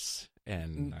Force.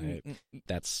 And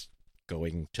that's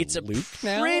going to It's a Luke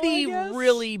now, pretty, I guess?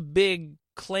 really big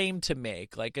claim to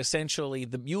make. Like, essentially,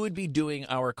 you would be doing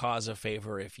our cause a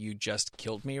favor if you just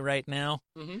killed me right now,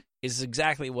 is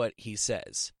exactly what he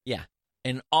says. Yeah.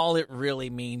 And all it really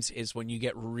means is when you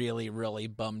get really, really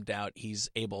bummed out, he's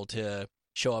able to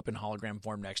show up in hologram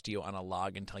form next to you on a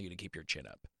log and tell you to keep your chin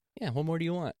up. Yeah, what more do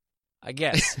you want? I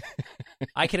guess.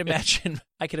 I could imagine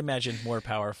more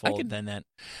powerful than that.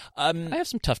 I have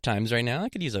some tough times right now. I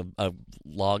could use a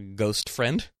log ghost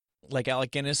friend. Like Alec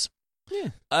Guinness. Yeah.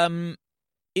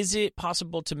 Is it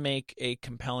possible to make a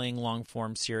compelling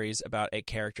long-form series about a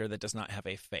character that does not have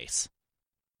a face?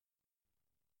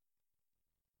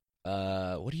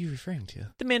 What are you referring to?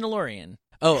 The Mandalorian.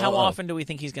 Oh, How often do we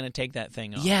think he's going to take that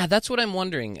thing off? Yeah, that's what I'm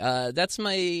wondering. That's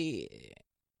my...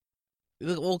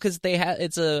 Well, because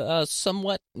it's a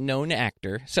somewhat known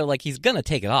actor, so like he's gonna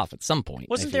take it off at some point.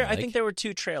 Wasn't there? I think there were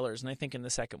 2 trailers, and I think in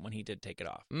the second one he did take it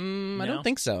off. I don't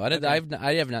think so.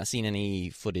 I have not seen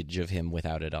any footage of him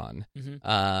without it on.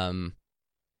 Mm-hmm.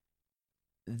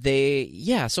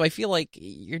 So I feel like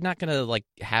you're not gonna like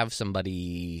have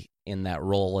somebody in that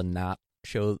role and not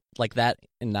show like that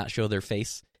and not show their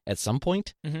face at some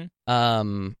point.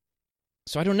 Mm-hmm.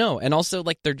 So I don't know. And also,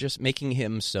 like, they're just making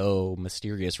him so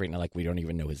mysterious right now. Like, we don't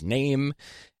even know his name.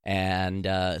 And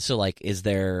so, like, is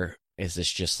this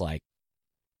just, like,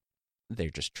 they're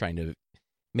just trying to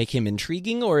make him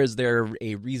intriguing? Or is there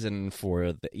a reason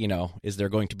for, is there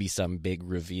going to be some big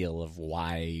reveal of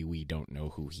why we don't know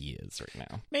who he is right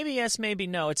now? Maybe yes, maybe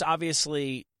no. It's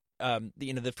obviously,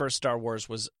 the first Star Wars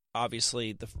was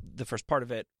obviously the first part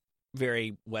of it.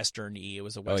 Very Western-y. It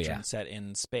was a Western set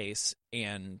in space,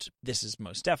 and this is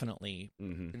most definitely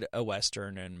a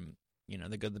Western, and,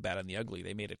 the good, the bad, and the ugly.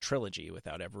 They made a trilogy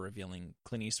without ever revealing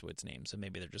Clint Eastwood's name, so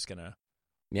maybe they're just going to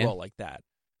roll like that.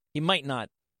 He might not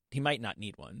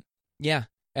need one. Yeah,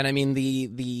 and I mean,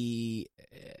 the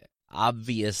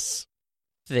obvious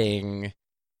thing,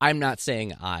 I'm not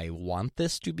saying I want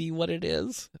this to be what it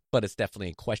is, but it's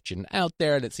definitely a question out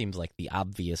there, and it seems like the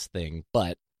obvious thing,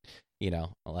 but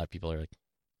a lot of people are like,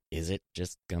 is it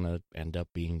just gonna end up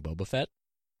being Boba Fett?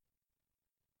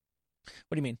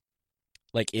 What do you mean?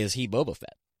 Like, is he Boba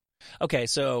Fett? Okay,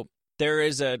 so there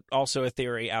is also a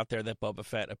theory out there that Boba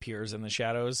Fett appears in the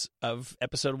shadows of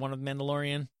Episode 1 of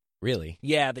Mandalorian. Really?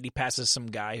 Yeah, that he passes some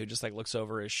guy who just, like, looks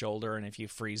over his shoulder, and if you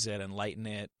freeze it and lighten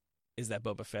it, is that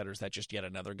Boba Fett, or is that just yet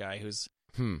another guy who's...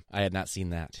 I had not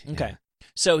seen that. Okay. Yeah.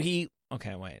 So he...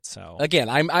 Okay, wait, so... Again,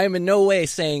 I'm in no way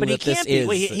saying but that this is... is...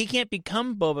 Wait, he can't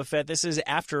become Boba Fett. This is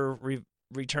after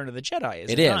Return of the Jedi,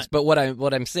 is it is, not? but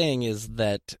what I'm saying is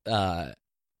that...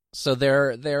 so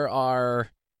there are...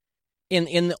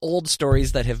 In the old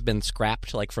stories that have been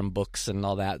scrapped, like from books and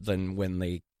all that, then when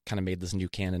they kind of made this new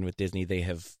canon with Disney, they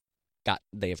have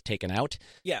taken out.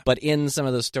 Yeah. But in some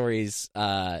of those stories...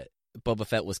 Boba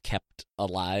Fett was kept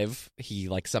alive. He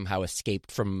somehow escaped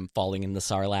from falling in the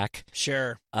Sarlacc.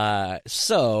 Sure.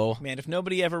 So man, if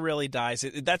nobody ever really dies,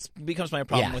 that becomes my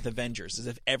problem with Avengers. Is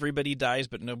if everybody dies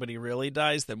but nobody really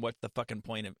dies, then what's the fucking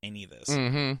point of any of this?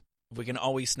 Mm-hmm. If we can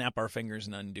always snap our fingers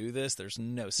and undo this, there's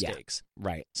no stakes. Yeah,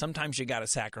 right. Sometimes you got to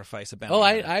sacrifice a bounty. Oh,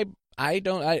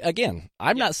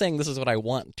 I'm not saying this is what I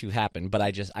want to happen, but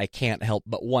I can't help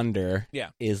but wonder.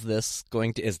 Yeah. Is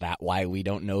that why we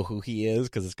don't know who he is?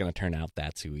 Because it's going to turn out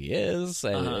that's who he is.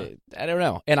 I don't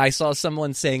know. And I saw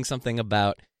someone saying something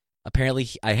about. Apparently,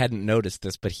 I hadn't noticed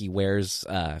this, but he wears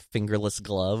fingerless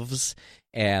gloves,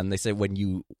 and they said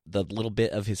the little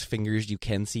bit of his fingers you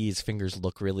can see, his fingers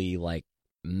look really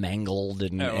mangled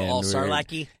and all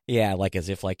Sarlacc-y. Yeah, as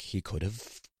if he could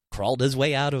have crawled his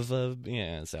way out of so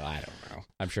I don't know.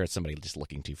 I'm sure it's somebody just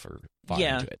looking too far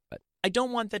into it. But I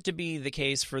don't want that to be the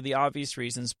case for the obvious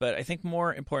reasons, but I think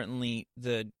more importantly,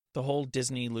 the whole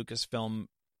Disney Lucasfilm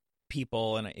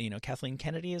people, and Kathleen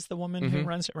Kennedy is the woman who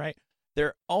runs it, right?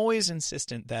 They're always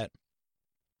insistent that,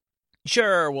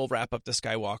 sure, we'll wrap up the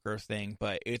Skywalker thing,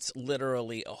 but it's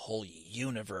literally a whole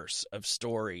universe of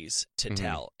stories to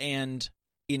tell. And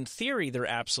in theory, they're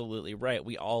absolutely right.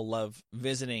 We all love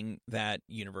visiting that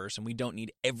universe, and we don't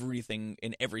need everything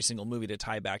in every single movie to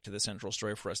tie back to the central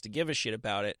story for us to give a shit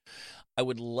about it. I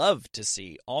would love to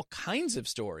see all kinds of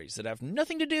stories that have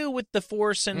nothing to do with the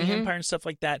Force and the Empire and stuff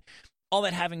like that. All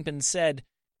that having been said,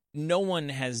 no one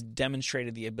has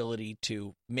demonstrated the ability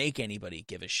to make anybody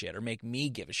give a shit or make me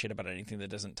give a shit about anything that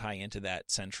doesn't tie into that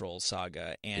central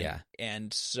saga.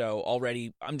 And so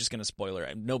already, I'm just going to spoiler.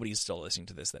 Nobody's still listening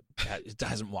to this that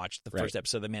hasn't watched the first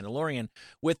episode of The Mandalorian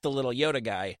with the little Yoda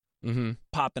guy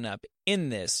popping up in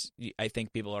this. I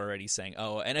think people are already saying,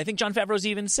 oh, and I think Jon Favreau's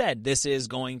even said this is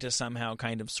going to somehow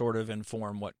kind of sort of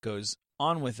inform what goes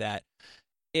on with that.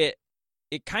 It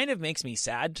kind of makes me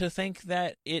sad to think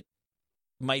that it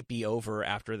might be over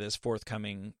after this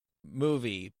forthcoming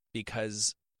movie,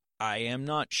 because I am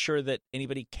not sure that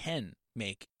anybody can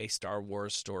make a Star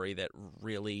Wars story that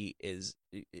really is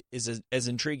as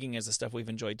intriguing as the stuff we've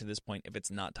enjoyed to this point if it's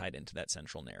not tied into that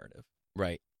central narrative.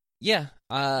 Right. Yeah.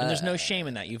 And there's no shame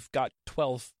in that. You've got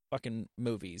 12 fucking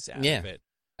movies out of it.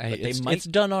 It's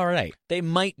done all right. They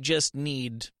might just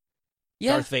need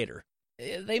Darth Vader.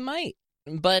 They might,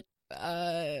 but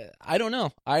I don't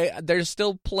know. There's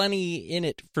still plenty in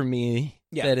it for me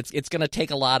that it's going to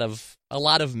take a lot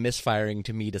of misfiring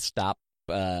to me to stop.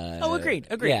 Agreed.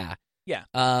 Yeah.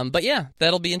 But yeah,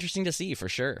 that'll be interesting to see for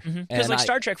sure. Because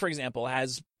Star Trek, for example,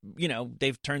 has,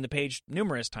 they've turned the page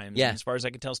numerous times. Yeah. And as far as I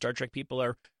can tell, Star Trek people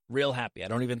are real happy. I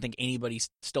don't even think anybody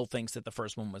still thinks that the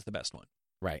first one was the best one.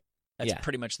 Right. That's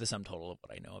pretty much the sum total of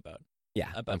what I know about.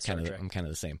 Yeah. About Star Trek. I'm kind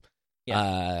of the same.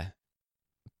 Yeah.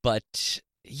 But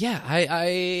yeah,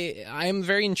 I'm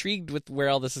very intrigued with where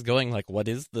all this is going. Like, what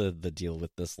is the deal with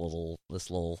this little?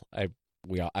 I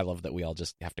love that we all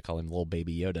just have to call him little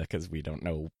baby Yoda because we don't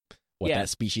know what that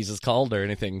species is called or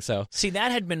anything. So see,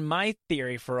 that had been my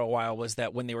theory for a while, was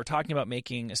that when they were talking about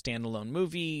making a standalone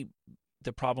movie,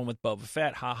 the problem with Boba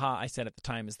Fett, I said at the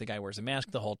time, is the guy wears a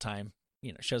mask the whole time.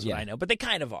 Shows what I know, but they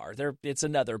kind of are. It's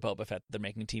another Boba Fett they're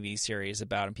making a TV series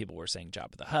about, and people were saying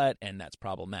Jabba the Hutt, and that's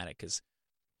problematic because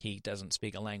he doesn't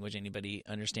speak a language anybody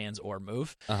understands or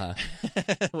move,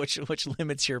 which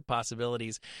limits your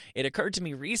possibilities. It occurred to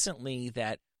me recently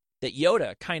that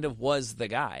Yoda kind of was the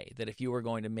guy, that if you were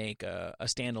going to make a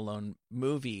standalone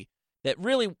movie that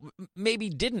really maybe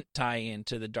didn't tie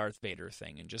into the Darth Vader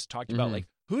thing and just talked about, like,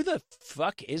 who the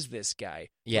fuck is this guy?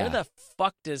 Yeah. Where the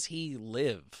fuck does he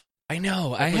live? I know.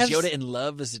 Was Yoda in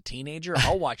love as a teenager?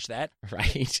 I'll watch that.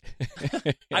 Right.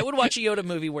 I would watch a Yoda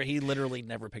movie where he literally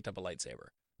never picked up a lightsaber.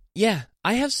 Yeah,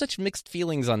 I have such mixed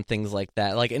feelings on things like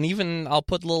that. Like, and even I'll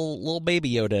put little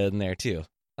baby Yoda in there too.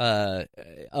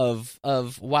 Of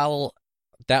while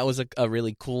that was a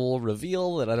really cool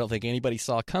reveal that I don't think anybody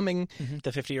saw coming.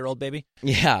 The 50-year-old baby.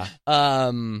 Yeah.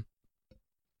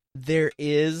 There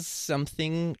is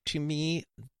something to me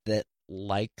that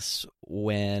likes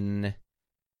when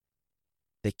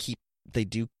they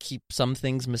do keep some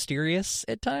things mysterious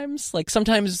at times. Like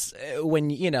sometimes when,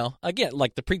 again,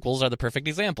 like the prequels are the perfect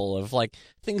example of like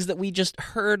things that we just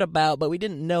heard about, but we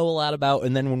didn't know a lot about.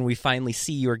 And then when we finally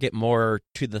see or get more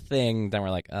to the thing, then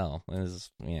we're like, oh, this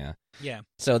is, yeah. Yeah.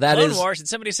 So that Clone Wars. Did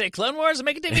somebody say Clone Wars and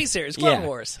make a TV series? Clone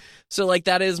Wars. So like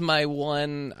that is my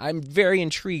one. I'm very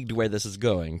intrigued where this is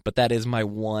going, but that is my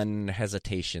one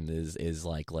hesitation. Is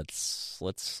like let's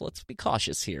be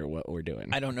cautious here what we're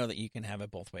doing. I don't know that you can have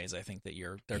it both ways. I think that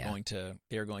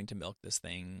they're going to milk this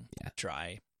thing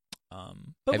dry.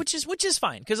 But which is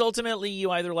fine, because ultimately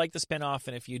you either like the spinoff,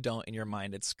 and if you don't, in your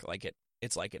mind it's like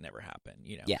it never happened.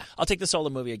 Yeah. I'll take the Solo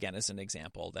movie again as an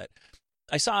example. That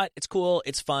I saw it. It's cool.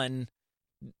 It's fun.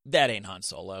 That ain't Han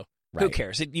Solo. Right. Who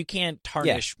cares? You can't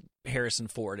tarnish Harrison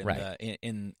Ford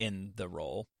in the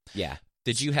role. Yeah.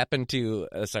 Did you happen to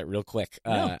sorry, real quick?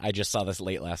 No. I just saw this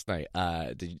late last night.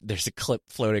 There's a clip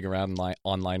floating around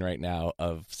online right now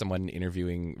of someone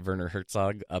interviewing Werner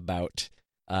Herzog about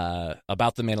the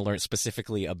Mandalorian,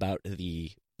 specifically about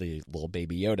the little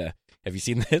baby Yoda. Have you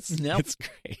seen this? No. It's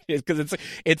great because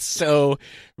it's so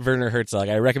Werner Herzog.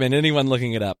 I recommend anyone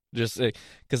looking it up, just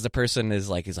because the person is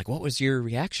like, what was your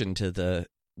reaction to the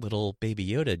little baby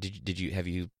Yoda? Have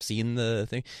you seen the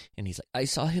thing? And he's like, I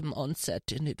saw him on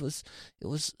set and it was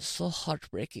so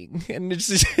heartbreaking. And it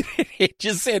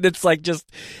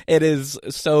is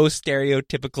so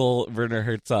stereotypical Werner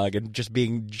Herzog, and just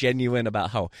being genuine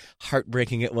about how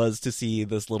heartbreaking it was to see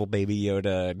this little baby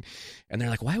Yoda. And they're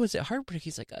like, why was it heartbreaking?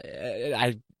 He's like,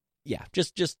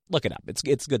 just look it up.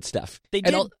 It's good stuff. They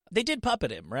did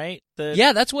puppet him, right?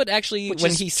 That's what actually,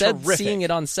 when he said terrific. Seeing it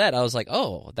on set, I was like,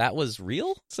 oh, that was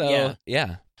real? So,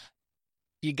 yeah.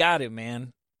 You got to,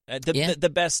 man.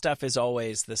 The best stuff is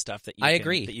always the stuff that you I can,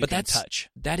 agree, that you but can touch.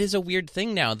 That is a weird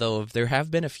thing now, though. There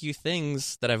have been a few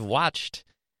things that I've watched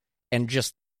and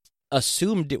just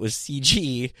assumed it was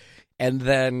CG, and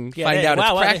then find out it's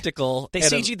practical. They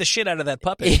CG'd the shit out of that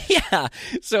puppet. Yeah.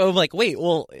 So I'm like, wait,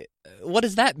 well, what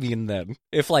does that mean then?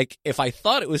 If I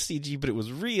thought it was CG but it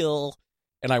was real,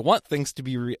 and I want things to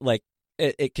be like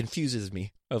it confuses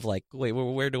me of like, wait,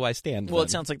 where do I stand? Well, then?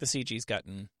 it sounds like the CG's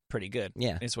gotten pretty good.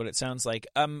 Yeah. Is what it sounds like.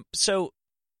 So,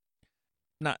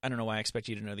 I don't know why I expect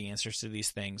you to know the answers to these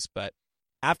things, but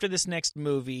after this next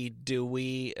movie, do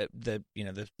we the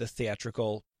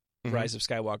theatrical Rise of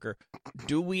Skywalker,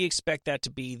 do we expect that to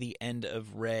be the end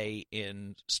of Rey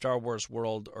in Star Wars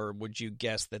world, or would you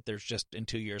guess that there's just in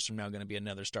 2 years from now going to be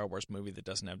another Star Wars movie that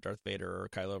doesn't have Darth Vader or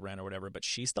Kylo Ren or whatever, but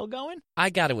she's still going? I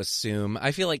got to assume.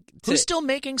 I feel like who's still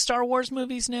making Star Wars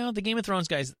movies now? The Game of Thrones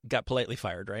guys got politely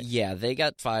fired, right? Yeah, they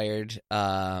got fired.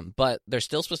 But there's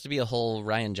still supposed to be a whole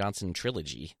Rian Johnson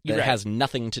trilogy that has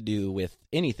nothing to do with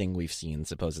anything we've seen,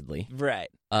 supposedly. Right.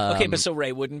 Okay, but so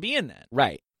Rey wouldn't be in that.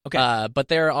 Right. Okay. But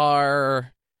there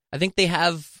are, I think they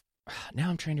have, now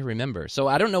I'm trying to remember. So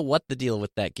I don't know what the deal with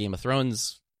that Game of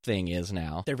Thrones thing is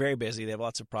now. They're very busy. They have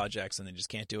lots of projects and they just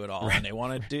can't do it all. Right. And they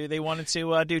wanted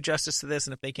to do justice to this.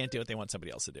 And if they can't do it, they want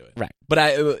somebody else to do it. Right. But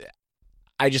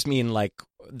I just mean like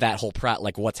that whole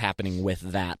like what's happening with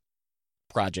that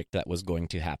project that was going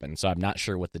to happen. So I'm not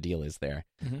sure what the deal is there.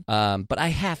 Mm-hmm. But I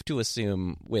have to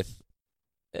assume with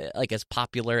like as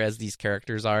popular as these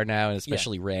characters are now, and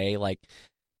especially Rey, like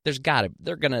there's gonna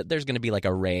be like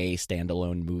a Rey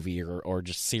standalone movie or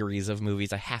just series of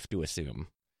movies. I have to assume,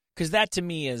 because that to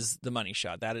me is the money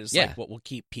shot. That is like what will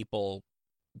keep people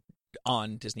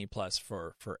on Disney Plus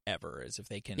for forever. Is if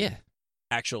they can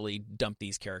actually dump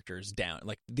these characters down,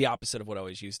 like the opposite of what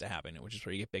always used to happen, which is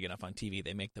where you get big enough on TV,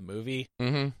 they make the movie.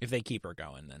 Mm-hmm. If they keep her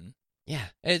going, then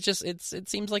it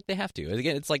seems like they have to.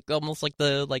 Again, it's like almost like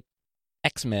the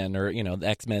X-Men or the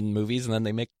X-Men movies, and then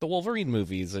they make the Wolverine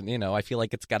movies, and I feel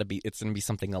like it's going to be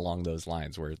something along those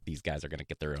lines where these guys are going to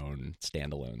get their own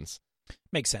standalones.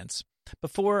 Makes sense.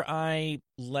 Before I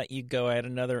let you go, I had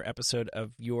another episode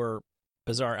of your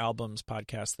Bizarre Albums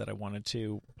podcast that I wanted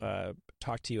to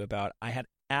talk to you about. I had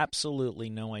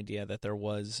absolutely no idea that there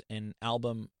was an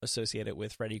album associated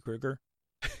with Freddy Krueger.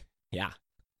 Yeah.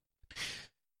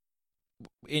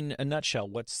 In a nutshell,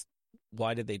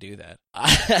 why did they do that?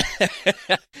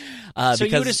 So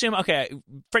you would assume,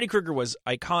 Freddy Krueger was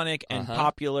iconic and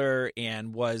popular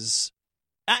and was...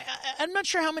 I'm not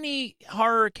sure how many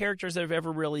horror characters that have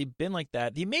ever really been like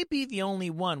that. He may be the only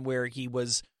one where he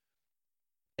was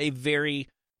a very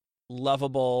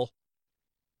lovable...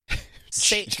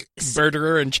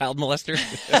 murderer and child molester.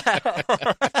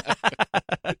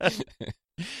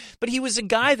 But he was a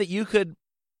guy that you could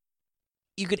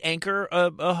anchor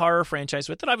a horror franchise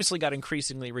with. That obviously got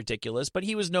increasingly ridiculous, but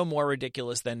he was no more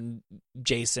ridiculous than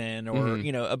Jason or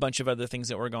a bunch of other things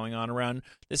that were going on around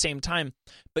the same time.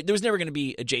 But there was never going to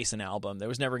be a Jason album. There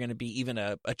was never going to be even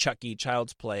a Chucky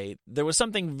Child's Play. There was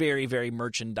something very, very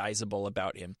merchandisable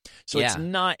about him. So it's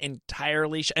not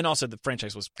entirely... and also the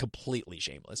franchise was completely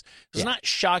shameless. It's not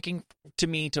shocking to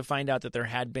me to find out that there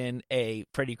had been a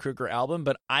Freddy Krueger album,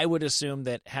 but I would assume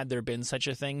that had there been such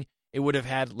a thing, it would have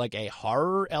had like a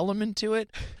horror element to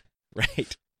it.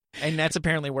 Right. And that's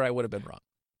apparently where I would have been wrong.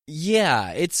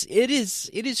 Yeah, it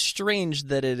is strange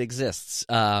that it exists.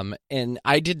 And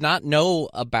I did not know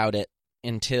about it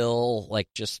until like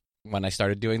just when I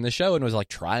started doing the show and was like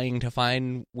trying to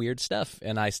find weird stuff,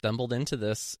 and I stumbled into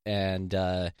this, and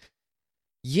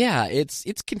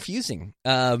it's confusing.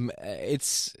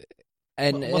 First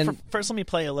let me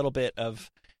play a little bit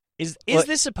of... Is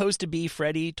this supposed to be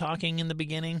Freddy talking in the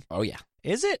beginning? Oh yeah.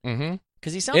 Is it? Mm-hmm.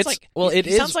 Because he sounds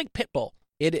sounds like Pitbull.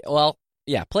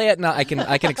 Play it now. I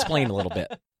can explain a little bit.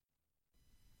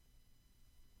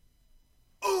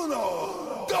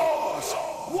 Uno, dos,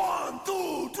 1,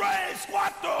 2, 3, 4.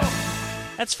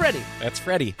 That's Freddy. That's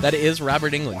Freddy. That is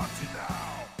Robert Englund.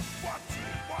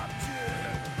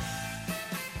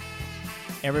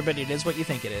 Everybody, it is what you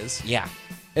think it is. Yeah.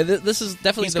 This is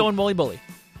definitely He's going bully bully.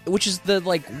 Which is the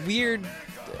like weird.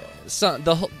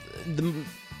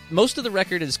 Most of the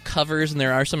record is covers, and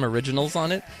there are some originals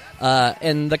on it.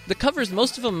 And the covers,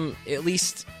 most of them, at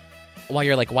least, while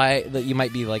you're like, why? That you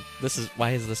might be like,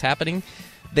 why is this happening?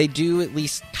 They do at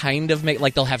least kind of make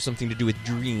like they'll have something to do with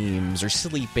dreams or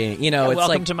sleeping. It's welcome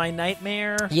like to my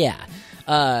nightmare. Yeah.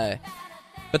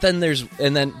 But then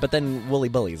Wooly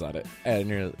Bully's on it,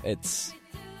 and it's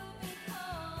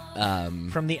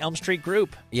from the Elm Street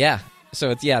group. Yeah. So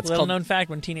it's little known fact: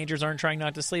 when teenagers aren't trying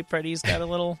not to sleep, Freddy's got a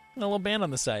little band on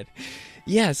the side.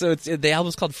 Yeah, so the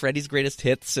album's called Freddy's Greatest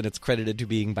Hits, and it's credited to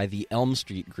being by the Elm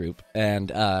Street Group. And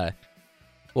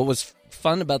what was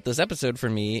fun about this episode for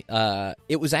me,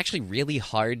 it was actually really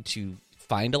hard to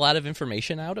find a lot of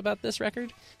information out about this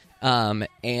record.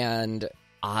 And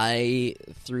I,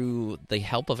 through the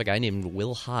help of a guy named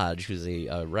Will Hodge, who's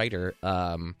a writer,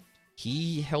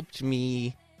 he helped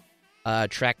me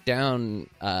tracked down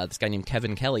this guy named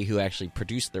Kevin Kelly, who actually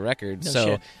produced the record. No so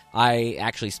shit. I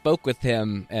actually spoke with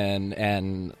him,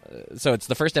 and so it's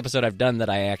the first episode I've done that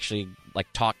I actually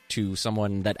talked to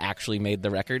someone that actually made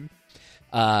the record.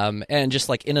 And just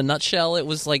in a nutshell, it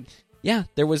was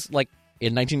there was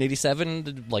in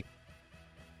 1987,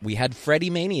 we had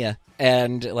Freddie Mania,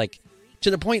 and to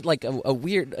the point, a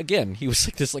weird, again, he was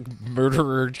this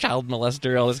murderer, child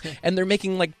molester, all this, and they're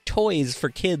making toys for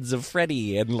kids of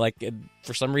Freddie, and and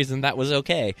for some reason that was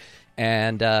okay,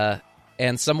 and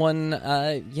someone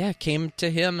came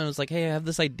to him and was like, hey, I have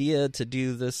this idea to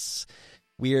do this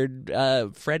weird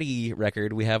Freddie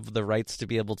record. We have the rights to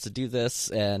be able to do this,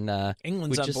 and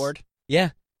England's on board. Yeah.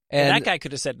 And that guy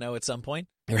could have said no at some point.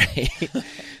 Right.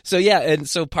 So yeah, and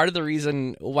so part of the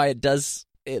reason why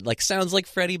it sounds like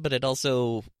Freddie, but it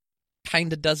also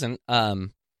kind of doesn't.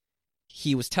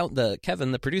 He was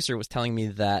Kevin, the producer, was telling me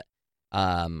that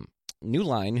New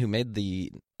Line, who made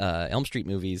the Elm Street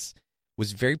movies,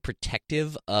 was very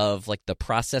protective of the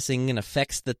processing and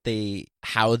effects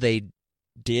how they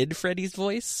did Freddie's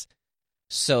voice.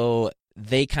 So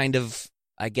they kind of,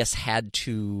 I guess, had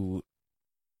to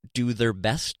do their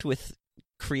best with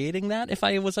creating that, if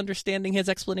I was understanding his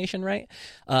explanation right.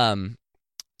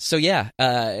 So yeah,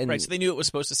 right. So they knew it was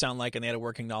supposed to sound like, and they had a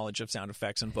working knowledge of sound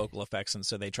effects and vocal effects, and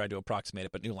so they tried to approximate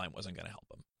it. But New Line wasn't going to help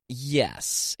them.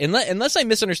 Yes, unless I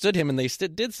misunderstood him, and they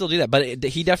did still do that. But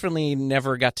he definitely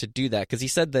never got to do that, because he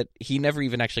said that he never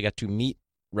even actually got to meet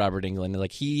Robert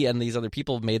Englund. He and these other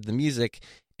people made the music,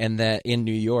 and that in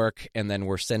New York, and then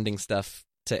were sending stuff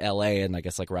to LA, and I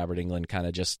guess Robert Englund kind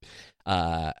of just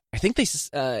I think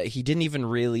he didn't even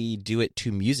really do it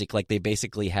to music. They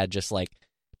basically had just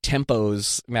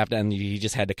tempos mapped, and he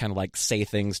just had to kind of say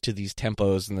things to these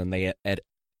tempos, and then they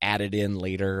added in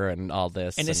later and all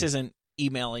this. And this isn't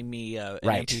emailing me an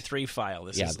right. MP3 file.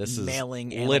 This is mailing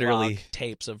literally analog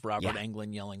tapes of Robert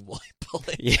Englund yelling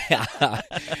bullet. Yeah.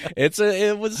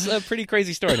 It was a pretty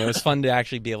crazy story, and it was fun to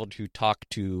actually be able to talk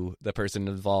to the person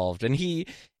involved. And he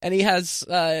has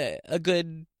a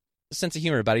good sense of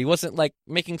humor about it. He wasn't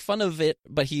making fun of it,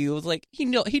 but he was he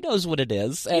knows what it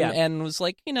is, and was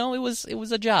it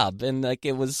was a job, and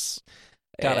it was.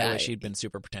 God, I wish he'd been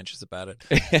super pretentious about it.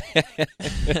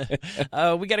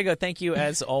 We got to go. Thank you,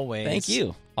 as always. Thank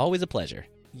you. Always a pleasure.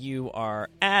 You are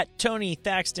at Tony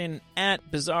Thaxton,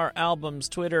 at Bizarre Albums,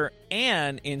 Twitter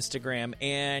and Instagram,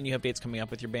 and you have dates coming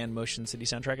up with your band Motion City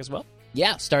Soundtrack as well?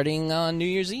 Yeah, starting on New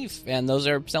Year's Eve, and those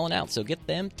are selling out, so get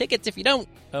them tickets if you don't.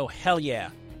 Oh, hell yeah.